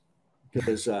sauce,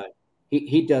 because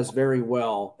he does very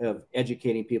well of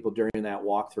educating people during that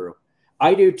walkthrough.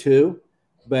 I do too,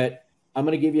 but I'm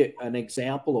going to give you an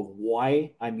example of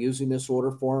why I'm using this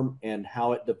order form and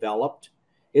how it developed.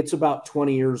 It's about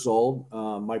 20 years old.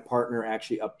 My partner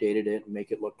actually updated it and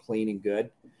make it look clean and good.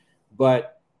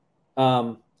 But,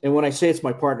 and when I say it's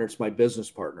my partner, it's my business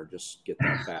partner. Just get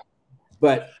that back.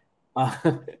 But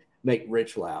make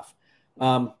Rich laugh.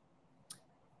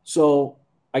 So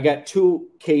I got two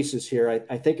cases here.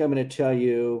 I think I'm going to tell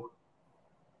you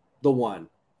the one.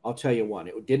 I'll tell you one.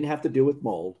 It didn't have to do with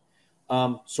mold.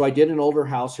 So I did an older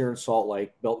house here in Salt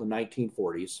Lake, built in the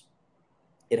 1940s.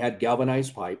 It had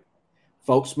galvanized pipe.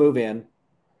 Folks move in.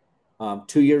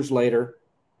 2 years later,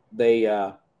 they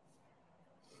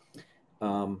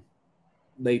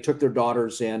took their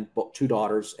daughters in, two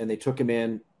daughters, and they took them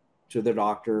in to their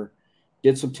doctor,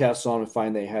 did some tests on them, and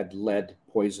find they had lead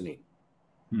poisoning.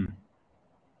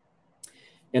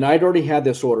 And I'd already had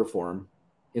this order form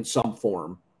in some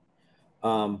form.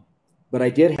 But I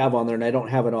did have on there, and I don't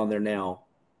have it on there now,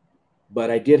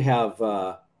 but I did have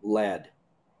lead.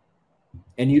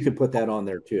 And you can put that on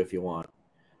there too if you want,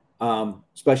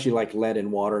 especially like lead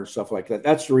in water and stuff like that.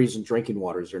 That's the reason drinking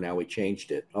waters are now. We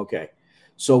changed it. Okay.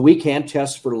 So we can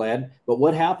test for lead. But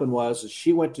what happened was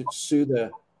she went to sue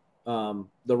the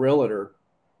realtor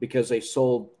because they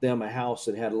sold them a house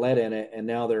that had lead in it, and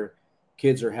now their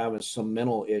kids are having some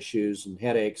mental issues and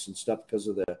headaches and stuff because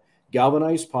of the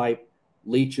galvanized pipe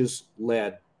leaches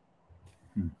lead.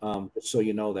 So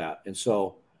you know that. And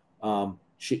so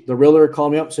the realtor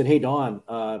called me up and said, hey, Don,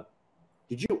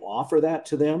 did you offer that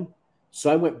to them?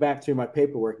 So I went back through my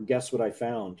paperwork, and guess what I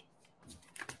found?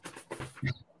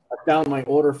 I found my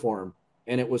order form,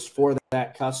 and it was for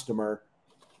that customer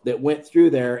that went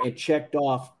through there and checked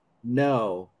off,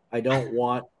 no, I don't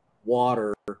want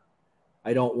water.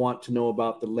 I don't want to know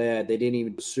about the lead. They didn't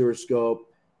even do sewer scope.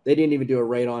 They didn't even do a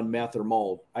radon, meth, or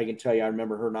mold. I can tell you, I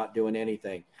remember her not doing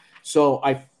anything. So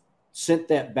I sent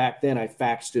that back then. I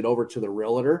faxed it over to the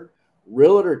realtor.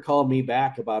 Realtor called me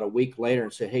back about a week later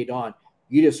and said, hey, Don,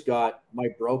 you just got my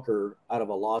broker out of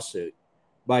a lawsuit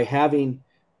by having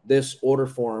this order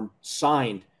form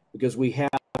signed, because we have,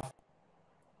 I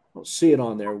don't see it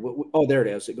on there. Oh, there it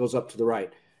is. It goes up to the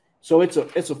right. So it's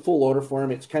a full order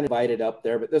form. It's kind of divided up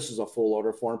there, but this is a full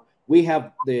order form. We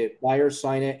have the buyer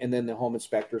sign it, and then the home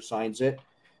inspector signs it.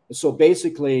 And so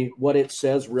basically what it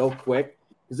says real quick,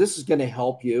 because this is going to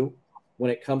help you when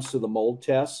it comes to the mold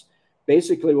tests.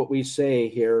 Basically what we say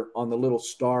here on the little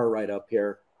star right up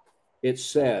here, it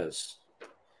says,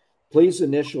 please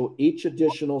initial each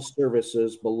additional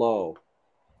services below.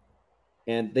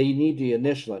 And they need to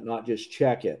initial it, not just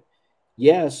check it.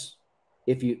 Yes,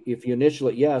 if you initial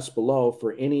it yes below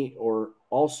for any or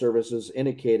all services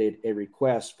indicated a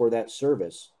request for that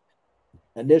service.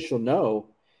 Initial no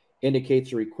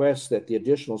indicates a request that the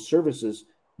additional services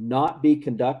not be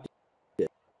conducted.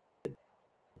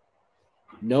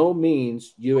 No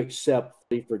means you accept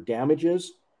for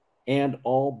damages and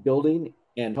all building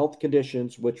and health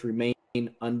conditions which remain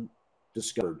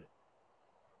undiscovered.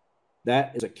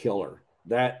 That is a killer.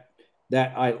 That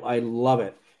I love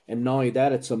it. And not only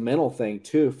that, it's a mental thing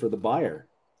too for the buyer.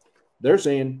 They're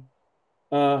saying,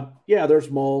 yeah, there's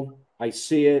mold. I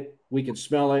see it. We can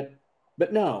smell it.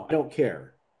 But no, I don't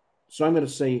care. So I'm going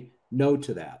to say no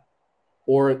to that.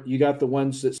 Or you got the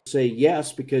ones that say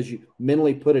yes because you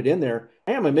mentally put it in there.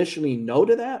 Am I initially no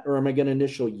to that, or am I going to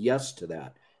initial yes to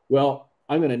that? Well,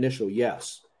 I'm going to initial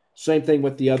yes. Same thing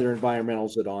with the other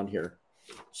environmentals that are on here.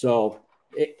 So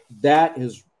that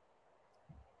is,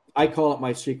 I call it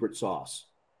my secret sauce.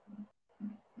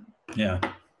 Yeah.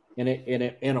 And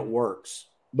it works.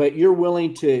 But you're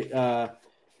willing to,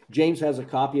 James has a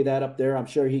copy of that up there. I'm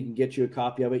sure he can get you a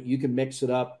copy of it. You can mix it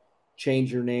up,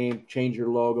 change your name, change your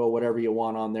logo, whatever you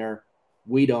want on there.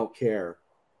 We don't care.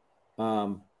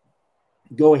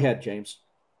 Go ahead, James.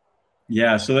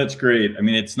 Yeah, so that's great. I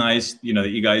mean, it's nice, that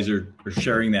you guys are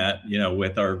sharing that,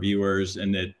 with our viewers,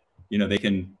 and that, they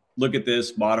can look at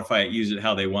this, modify it, use it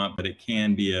how they want, but it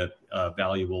can be a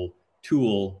valuable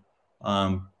tool,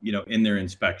 you know, in their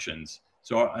inspections.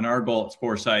 So, and our goal at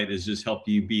Sporesight is just help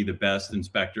you be the best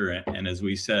inspector. And as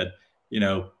we said, you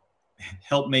know,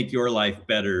 help make your life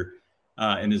better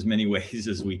in as many ways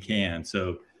as we can.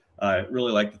 So I'd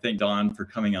really like to thank Don for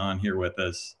coming on here with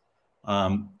us.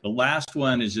 The last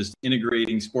one is just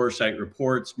integrating Sporesight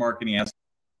reports, marketing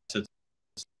assets.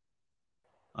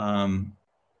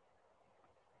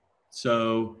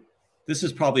 So this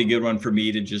is probably a good one for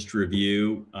me to just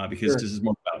review because this is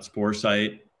more about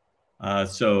Sporesight.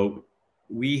 So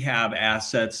we have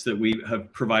assets that we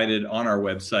have provided on our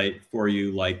website for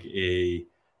you, like a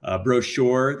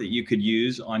brochure that you could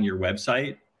use on your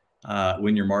website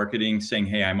when you're marketing, saying,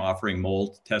 hey, I'm offering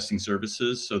mold testing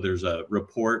services. So there's a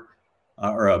report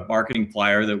or a marketing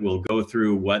flyer that will go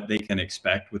through what they can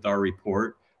expect with our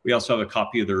report. We also have a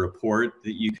copy of the report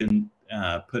that you can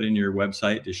put in your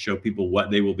website to show people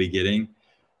what they will be getting.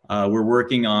 We're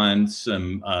working on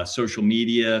some social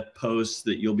media posts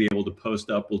that you'll be able to post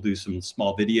up. We'll do some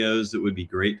small videos that would be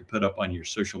great to put up on your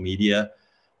social media,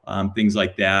 things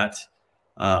like that.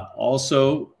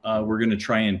 Also, we're going to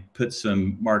try and put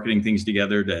some marketing things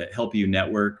together to help you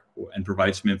network and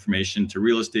provide some information to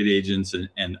real estate agents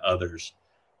and others.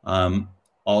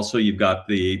 Also, you've got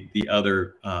the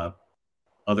other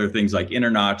things like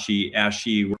InterNACHI,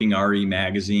 ASHI, Working RE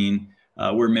Magazine.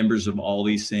 We're members of all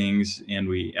these things and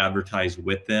we advertise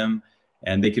with them,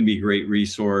 and they can be a great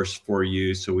resource for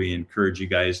you. So we encourage you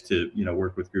guys to, you know,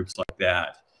 work with groups like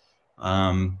that.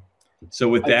 So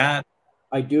with that,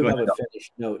 I do have a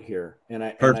finished note here, and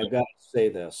I've got to say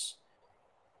this.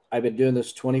 I've been doing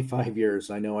this 25 years.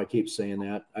 I know I keep saying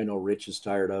that. I know Rich is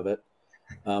tired of it,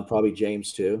 probably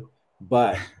James too.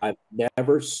 But I've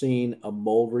never seen a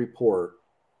mold report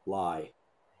lie.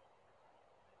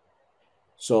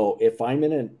 So if I'm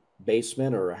in a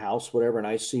basement or a house, whatever, and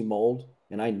I see mold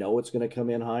and I know it's going to come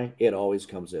in high, it always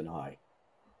comes in high.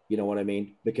 You know what I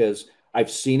mean? Because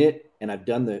I've seen it and I've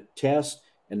done the test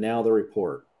and now the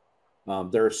report.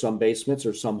 There are some basements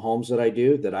or some homes that I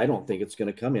do that I don't think it's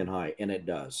going to come in high, and it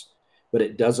does. But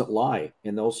it doesn't lie,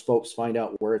 and those folks find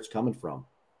out where it's coming from.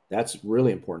 That's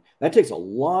really important. That takes a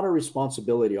lot of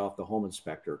responsibility off the home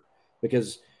inspector,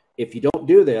 because if you don't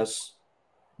do this,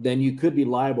 then you could be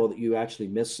liable that you actually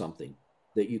missed something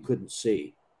that you couldn't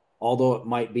see, although it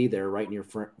might be there right in your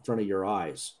front of your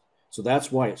eyes. So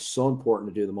that's why it's so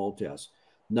important to do the mold test.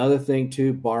 Another thing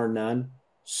too, bar none,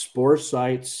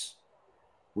 Sporesight's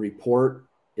report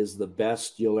is the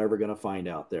best you'll ever going to find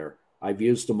out there. I've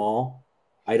used them all.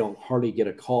 I don't hardly get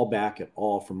a call back at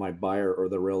all from my buyer or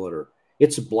the realtor.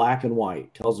 It's black and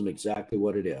white, tells them exactly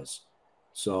what it is.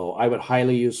 So I would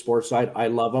highly use Sporesight. I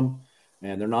love them,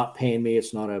 and they're not paying me.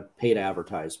 It's not a paid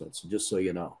advertisement, so just so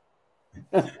you know.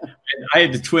 I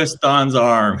had to twist Don's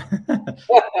arm.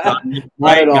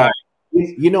 Not at all.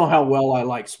 You know how well I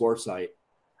like Sporesight.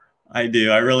 I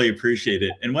do. I really appreciate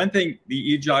it. And one thing that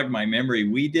you jogged my memory,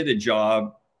 we did a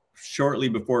job shortly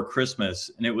before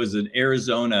Christmas, and it was an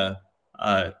Arizona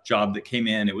job that came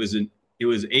in. It was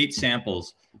 8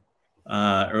 samples,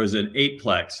 or it was an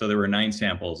 8-plex. So there were 9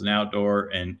 samples, an outdoor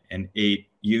and 8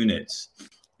 units.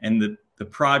 And the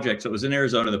project, so it was in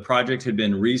Arizona, the project had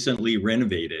been recently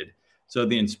renovated. So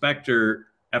the inspector,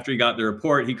 after he got the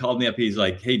report, he called me up. He's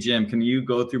like, hey, Jim, can you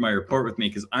go through my report with me?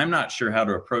 Because I'm not sure how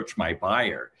to approach my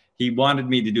buyer. He wanted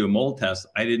me to do a mold test.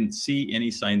 I didn't see any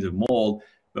signs of mold,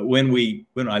 but when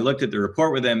I looked at the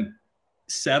report with him,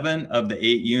 7 of the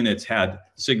 8 units had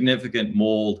significant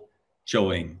mold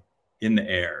showing in the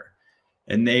air.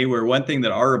 And they were, one thing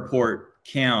that our report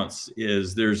counts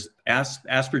is there's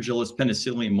Aspergillus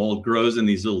penicillium mold grows in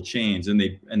these little chains, and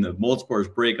the mold spores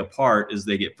break apart as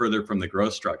they get further from the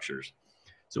growth structures.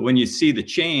 So when you see the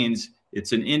chains,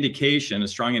 it's an indication, a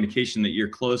strong indication that you're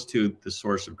close to the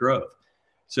source of growth.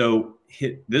 So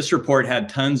this report had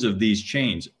tons of these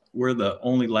chains. We're the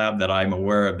only lab that I'm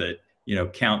aware of that, you know,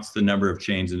 counts the number of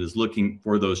chains and is looking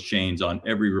for those chains on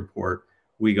every report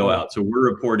we go out. So we're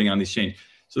reporting on these chains.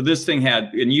 So this thing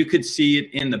had, and you could see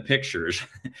it in the pictures.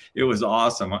 It was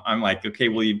awesome. I'm like, okay,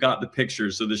 well, you've got the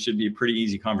pictures, so this should be a pretty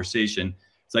easy conversation.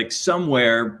 It's like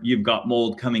somewhere you've got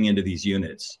mold coming into these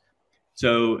units.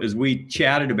 So as we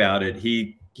chatted about it,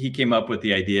 he came up with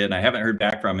the idea, and I haven't heard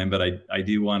back from him, but I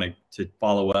do want to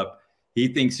follow up. He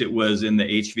thinks it was in the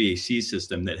HVAC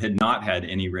system that had not had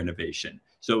any renovation.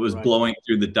 So it was blowing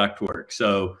through the ductwork.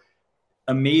 So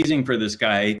amazing for this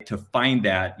guy to find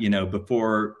that, you know,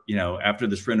 before, you know, after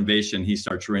this renovation, he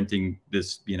starts renting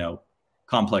this, you know,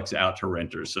 complex out to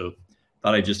renters. So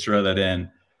thought I'd just throw that in.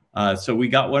 So we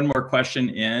got one more question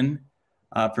in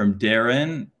from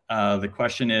Darren. The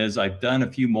question is, I've done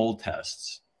a few mold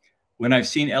tests. When I've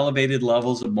seen elevated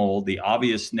levels of mold, the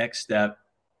obvious next step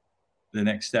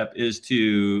is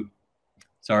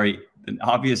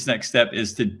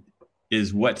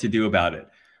what to do about it.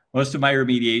 Most of my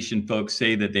remediation folks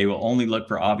say that they will only look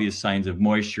for obvious signs of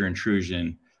moisture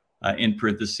intrusion, in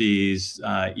parentheses,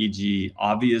 e.g.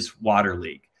 obvious water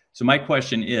leak. So my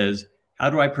question is, how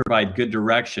do I provide good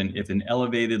direction if an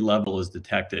elevated level is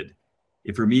detected?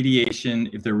 If the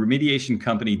remediation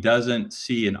company doesn't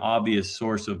see an obvious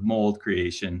source of mold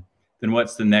creation, then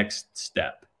what's the next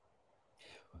step?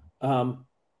 Find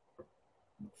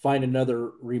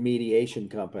another remediation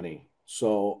company.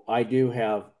 So I do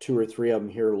have 2 or 3 of them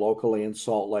here locally in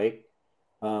Salt Lake.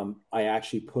 I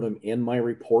actually put them in my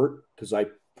report because I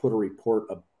put a report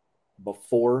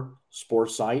before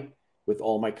SporeSight with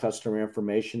all my customer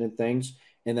information and things.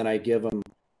 And then I give them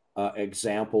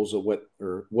examples of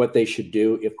what they should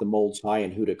do if the mold's high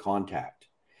and who to contact.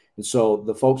 And so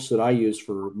the folks that I use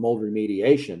for mold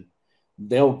remediation,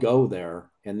 they'll go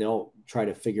there and they'll try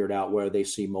to figure it out whether they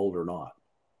see mold or not.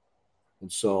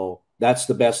 And so that's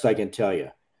the best I can tell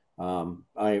you.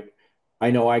 I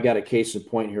know I got a case in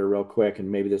point here real quick,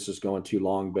 and maybe this is going too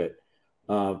long, but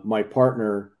my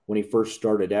partner, when he first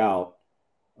started out,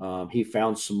 he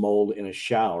found some mold in a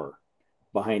shower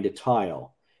behind a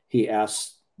tile. He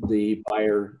asked the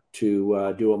buyer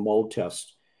to do a mold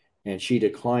test, and she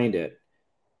declined it.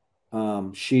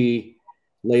 She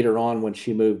later on, when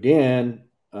she moved in,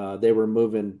 they were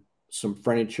moving some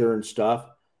furniture and stuff,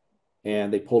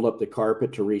 and they pulled up the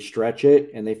carpet to restretch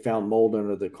it, and they found mold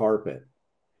under the carpet.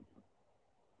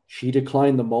 She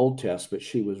declined the mold test, but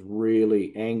she was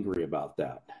really angry about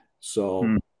that.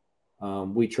 So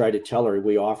we tried to tell her,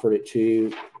 we offered it to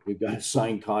you. We've got a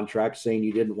signed contract saying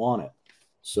you didn't want it.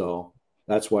 So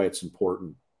that's why it's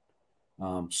important.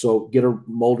 So get a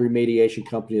mold remediation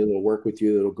company that will work with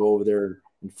you, that will go over there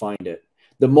and find it.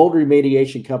 The mold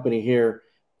remediation company here,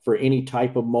 for any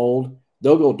type of mold,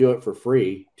 they'll go do it for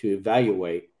free to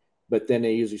evaluate, but then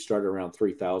they usually start around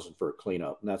 $3,000 for a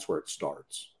cleanup, and that's where it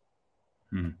starts.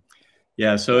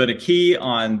 Yeah. So the key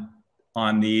on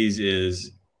these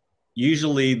is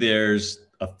usually there's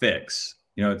a fix.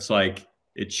 You know, it's like,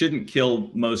 it shouldn't kill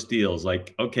most deals.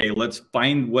 Like, okay, let's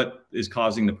find what is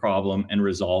causing the problem and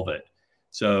resolve it.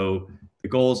 So the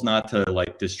goal is not to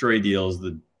like destroy deals.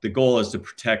 The goal is to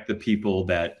protect the people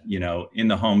that, you know, in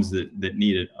the homes that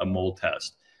needed a mold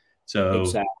test. So,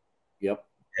 exactly. Yep.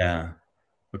 Yeah.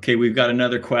 Okay. We've got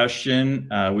another question.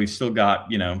 We've still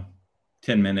got,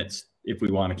 10 minutes if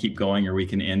we want to keep going, or we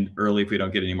can end early if we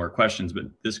don't get any more questions. But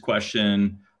this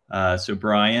question, so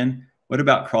Brian, what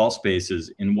about crawl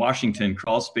spaces? In Washington,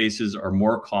 crawl spaces are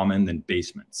more common than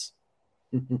basements.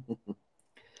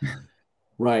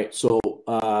 Right. So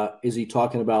is he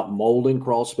talking about mold in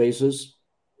crawl spaces?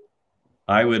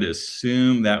 I would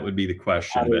assume that would be the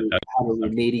question. How to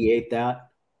remediate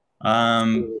that?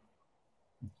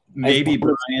 Maybe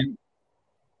Brian.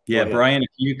 Yeah, Brian, if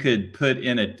you could put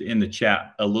in the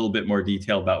chat a little bit more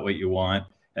detail about what you want,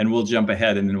 and we'll jump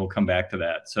ahead and then we'll come back to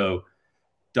that. So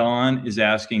Don is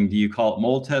asking, do you call it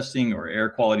mold testing or air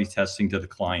quality testing to the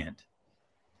client?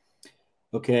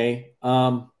 Okay.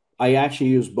 I actually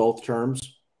use both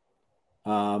terms.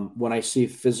 When I see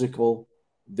visual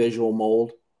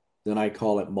mold, then I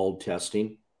call it mold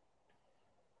testing.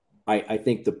 I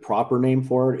think the proper name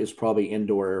for it is probably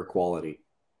indoor air quality,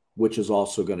 which is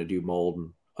also going to do mold and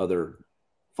other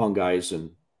fungi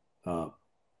and,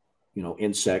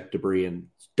 insect debris and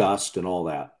dust and all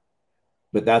that.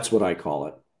 But that's what I call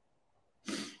it.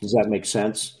 Does that make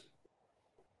sense?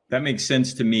 That makes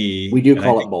sense to me. We do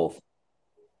call it both.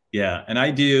 Yeah. And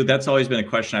I do. That's always been a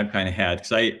question I've kind of had,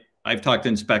 because I've talked to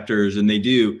inspectors, and they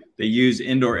use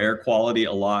indoor air quality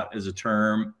a lot as a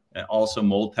term, and also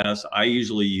mold tests. I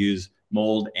usually use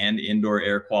mold and indoor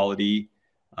air quality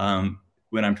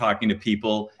when I'm talking to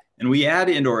people. And we add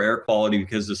indoor air quality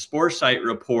because the SporeSight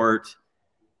report,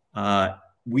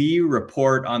 we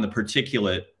report on the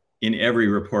particulate in every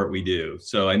report we do.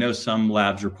 So I know some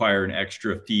labs require an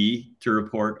extra fee to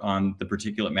report on the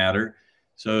particulate matter.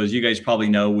 So as you guys probably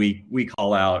know, we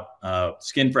call out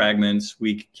skin fragments.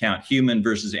 We count human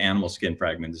versus animal skin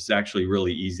fragments. It's actually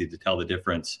really easy to tell the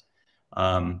difference.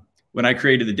 When I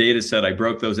created the data set, I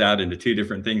broke those out into 2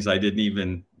 different things. I didn't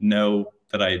even know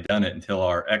that I had done it until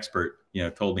our expert,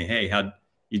 told me, hey,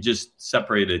 you just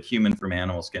separated human from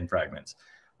animal skin fragments.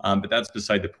 But that's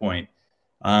beside the point.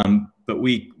 But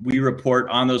we report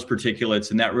on those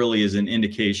particulates, and that really is an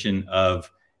indication of,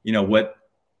 what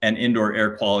an indoor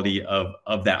air quality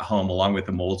of that home, along with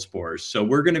the mold spores. So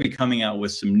we're going to be coming out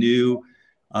with some new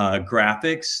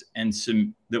graphics and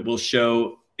some that will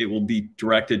show it will be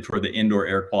directed toward the indoor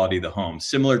air quality of the home.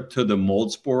 Similar to the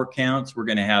mold spore counts, we're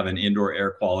going to have an indoor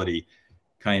air quality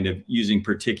kind of using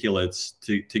particulates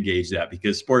to gauge that,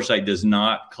 because SporeSight does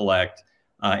not collect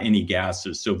any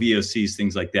gases. So VOCs,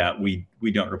 things like that, we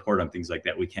don't report on things like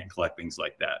that. We can't collect things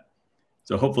like that.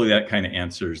 So hopefully that kind of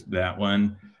answers that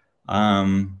one.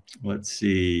 Let's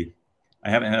see. I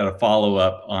haven't had a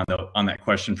follow-up on that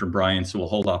question from Brian, so we'll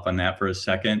hold off on that for a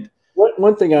second.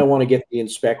 One thing I want to get the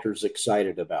inspectors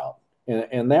excited about,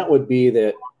 and that would be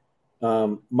that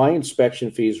my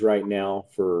inspection fees right now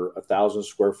for 1,000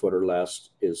 square foot or less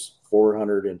is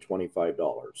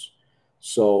 $425.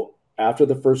 So after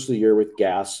the first of the year with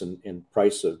gas and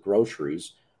price of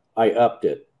groceries, I upped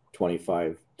it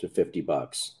 25 to 50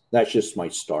 bucks. That's just my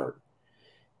start.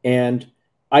 And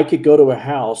I could go to a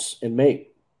house and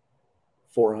make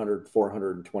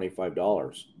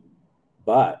 $425.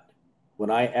 But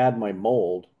when I add my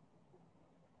mold,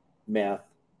 meth,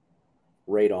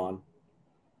 radon,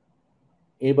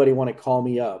 anybody want to call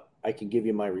me up, I can give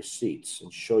you my receipts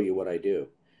and show you what I do.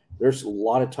 There's a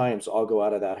lot of times I'll go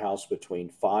out of that house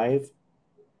between $5,000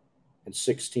 and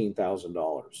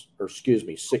 $16,000, or excuse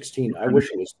me, 16. I wish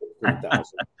it was 16,000.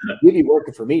 You'd be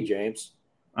working for me, James.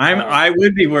 I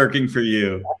would be working for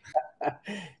you.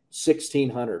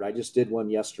 1,600. I just did one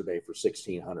yesterday for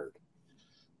 1,600.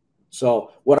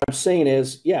 So what I'm saying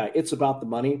is, yeah, it's about the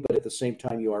money, but at the same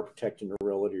time, you are protecting the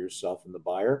reality of yourself and the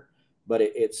buyer. But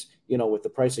it's, you know, with the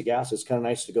price of gas, it's kind of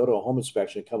nice to go to a home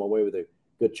inspection and come away with a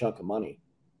good chunk of money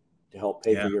to help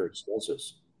pay for your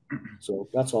expenses. So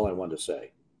that's all I wanted to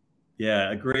say.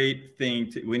 Yeah, a great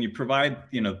thing when you provide,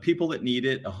 you know, people that need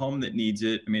it, a home that needs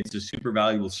it. I mean, it's a super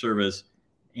valuable service,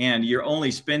 and you're only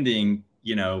spending,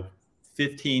 you know,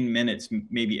 15 minutes,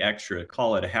 maybe extra,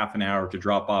 call it a half an hour to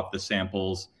drop off the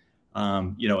samples,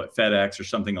 you know, at FedEx or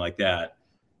something like that.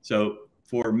 So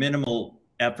for minimal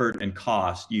effort and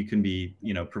cost, you can be,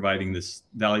 you know, providing this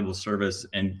valuable service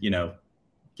and, you know,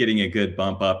 getting a good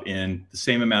bump up in the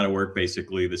same amount of work,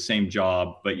 basically the same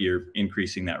job, but you're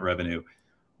increasing that revenue.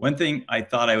 One thing I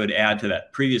thought I would add to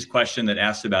that previous question that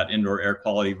asked about indoor air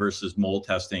quality versus mold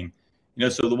testing, you know,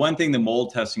 so the one thing the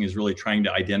mold testing is really trying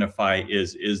to identify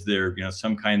is there, you know,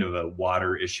 some kind of a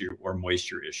water issue or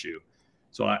moisture issue.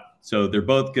 So they're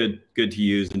both good to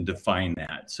use and define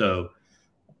that. So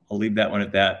I'll leave that one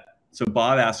at that. So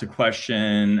Bob asked a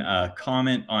question,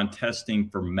 comment on testing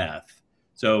for meth.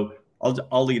 So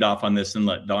I'll lead off on this and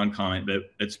let Don comment, but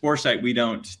at SporeSight, we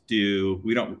don't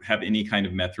have any kind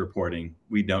of meth reporting.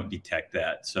 We don't detect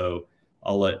that. So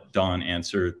I'll let Don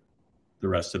answer the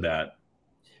rest of that.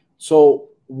 So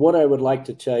what I would like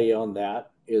to tell you on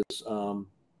that is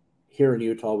here in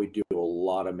Utah, we do a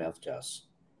lot of meth tests.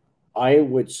 I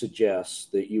would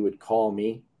suggest that you would call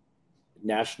me,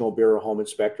 National Bureau of Home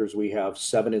Inspectors. We have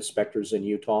 7 inspectors in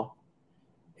Utah,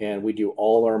 and we do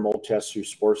all our mold tests through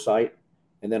SporeSight,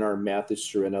 and then our meth is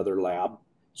through another lab.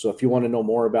 So if you want to know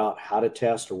more about how to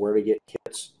test or where to get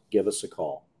kits, give us a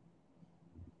call.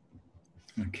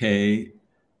 Okay.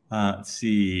 Let's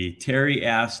see. Terry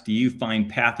asked, do you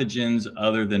find pathogens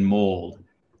other than mold?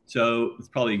 So it's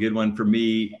probably a good one for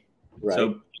me. Right.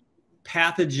 So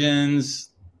pathogens,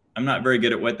 I'm not very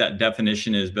good at what that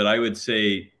definition is, but I would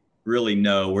say really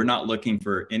no. We're not looking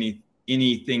for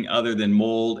anything other than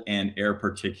mold and air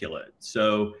particulate.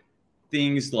 So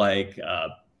things like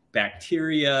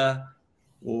bacteria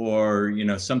or, you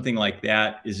know, something like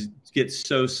that gets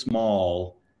so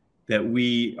small that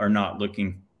we are not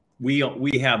looking. We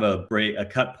have a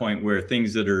cut point where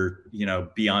things that are, you know,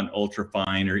 beyond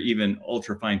ultrafine or even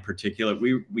ultrafine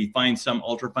particulate, we find some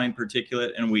ultrafine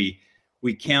particulate, and we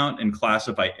count and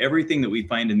classify everything that we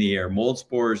find in the air, mold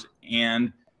spores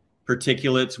and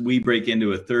particulates. We break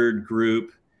into a third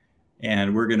group,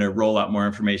 and we're going to roll out more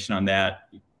information on that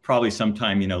probably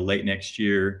sometime, you know, late next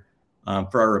year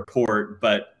for our report.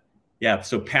 But yeah,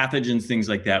 so pathogens, things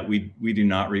like that, we do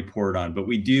not report on, but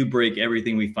we do break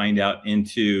everything we find out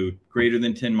into greater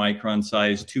than 10 micron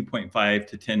size, 2.5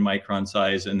 to 10 micron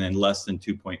size, and then less than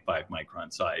 2.5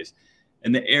 micron size.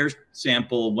 And the air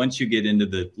sample, once you get into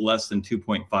the less than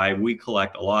 2.5, we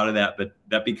collect a lot of that, but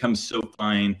that becomes so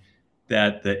fine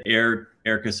that the air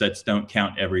cassettes don't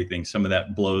count everything. Some of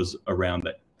that blows around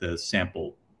the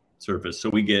sample surface. So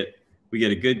we get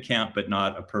a good count, but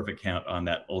not a perfect count on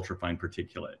that ultrafine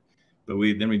particulate. But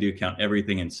then we do count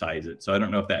everything and size it. So I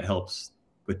don't know if that helps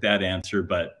with that answer,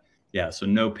 but yeah, so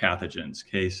no pathogens.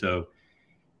 Okay, so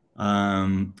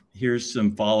here's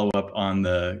some follow-up on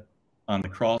the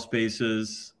crawl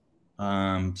spaces.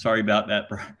 Sorry about that.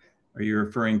 Are you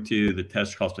referring to the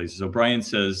test crawl spaces? So Brian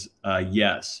says,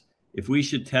 yes. If we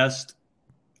should test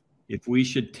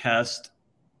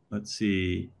let's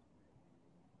see.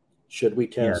 Should we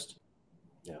test?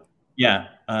 Yeah.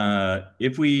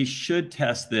 If we should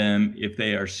test them, if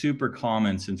they are super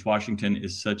common, since Washington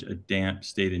is such a damp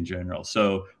state in general.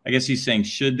 So I guess he's saying,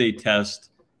 should they test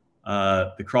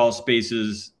the crawl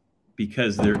spaces,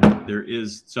 because there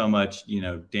is so much,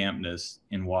 dampness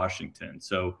in Washington.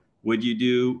 So would you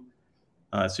do,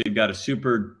 so you've got a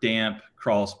super damp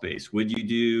crawl space. Would you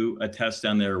do a test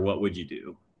down there? Or what would you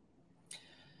do?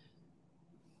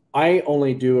 I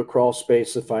only do a crawl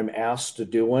space if I'm asked to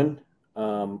do one.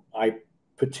 I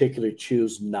particularly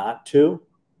choose not to,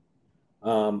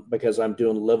 because I'm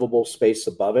doing livable space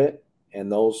above it,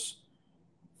 and those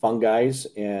fungi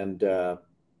and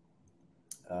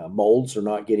molds are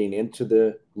not getting into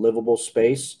the livable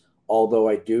space. Although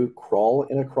I do crawl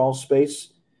in a crawl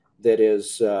space that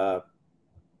is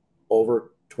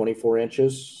over 24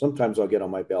 inches. Sometimes I'll get on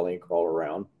my belly and crawl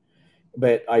around,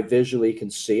 but I visually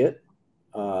can see it.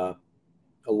 A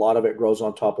lot of it grows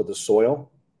on top of the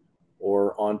soil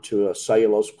or onto a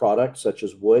cellulose product such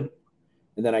as wood.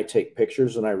 And then I take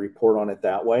pictures and I report on it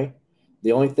that way.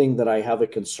 The only thing that I have a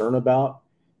concern about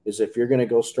is if you're going to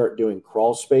go start doing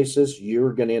crawl spaces,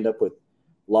 you're going to end up with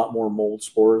a lot more mold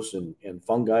spores and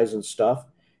fungi and stuff.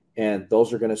 And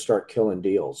those are going to start killing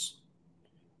deals.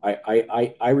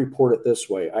 I report it this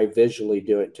way. I visually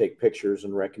do it, take pictures,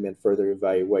 and recommend further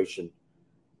evaluation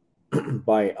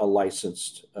by a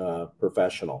licensed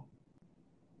professional.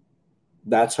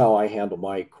 That's how I handle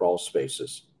my crawl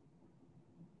spaces.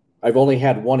 I've only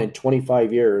had one in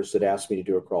 25 years that asked me to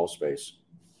do a crawl space.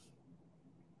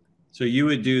 So you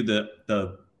would do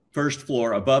the first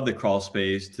floor above the crawl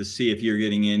space to see if you're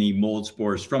getting any mold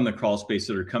spores from the crawl space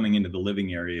that are coming into the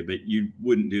living area, but you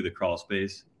wouldn't do the crawl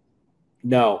space?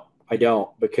 No, I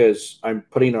don't, because I'm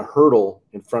putting a hurdle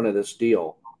in front of this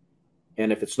deal.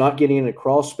 And if it's not getting in a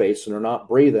crawl space and they're not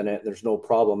breathing it, there's no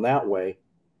problem that way,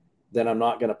 then I'm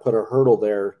not going to put a hurdle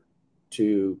there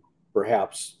to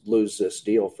perhaps lose this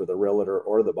deal for the realtor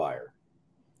or the buyer.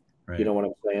 Right. You know what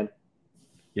I'm saying?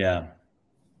 Yeah.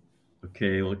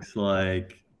 Okay. Looks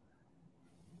like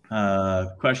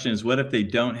question is, what if they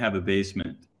don't have a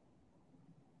basement?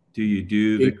 Do you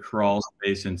do the crawl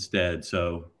space instead?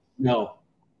 So no,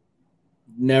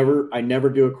 never. I never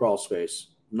do a crawl space,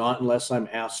 not unless I'm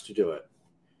asked to do it.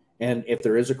 And if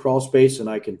there is a crawl space and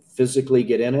I can physically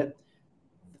get in it,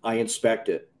 I inspect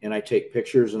it and I take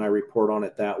pictures and I report on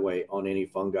it that way on any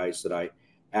fungi that I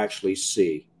actually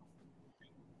see.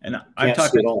 And I've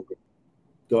talked to,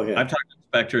 go ahead. I've talked to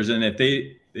inspectors, and if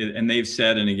they've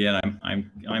said, and again,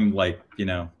 I'm like,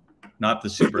 not the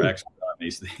super expert on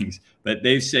these things, but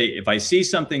they say, if I see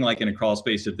something like in a crawl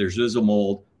space, if there's a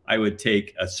mold, I would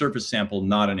take a surface sample,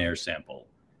 not an air sample.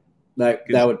 That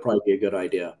would probably be a good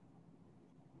idea.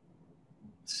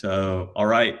 So, all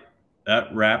right.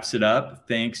 That wraps it up.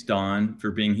 Thanks, Don,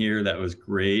 for being here. That was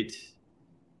great.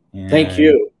 And thank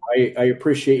you. I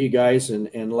appreciate you guys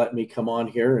and let me come on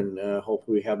here, and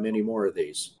hopefully we have many more of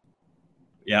these.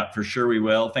 Yeah, for sure we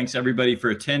will. Thanks, everybody, for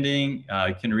attending.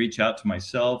 You can reach out to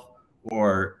myself,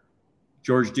 or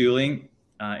George Dooling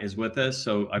is with us.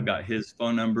 So I've got his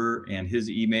phone number and his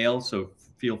email. So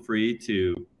feel free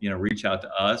to reach out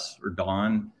to us or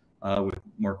Don with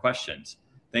more questions.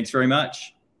 Thanks very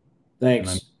much.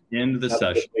 Thanks. End of the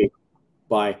session.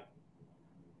 Bye.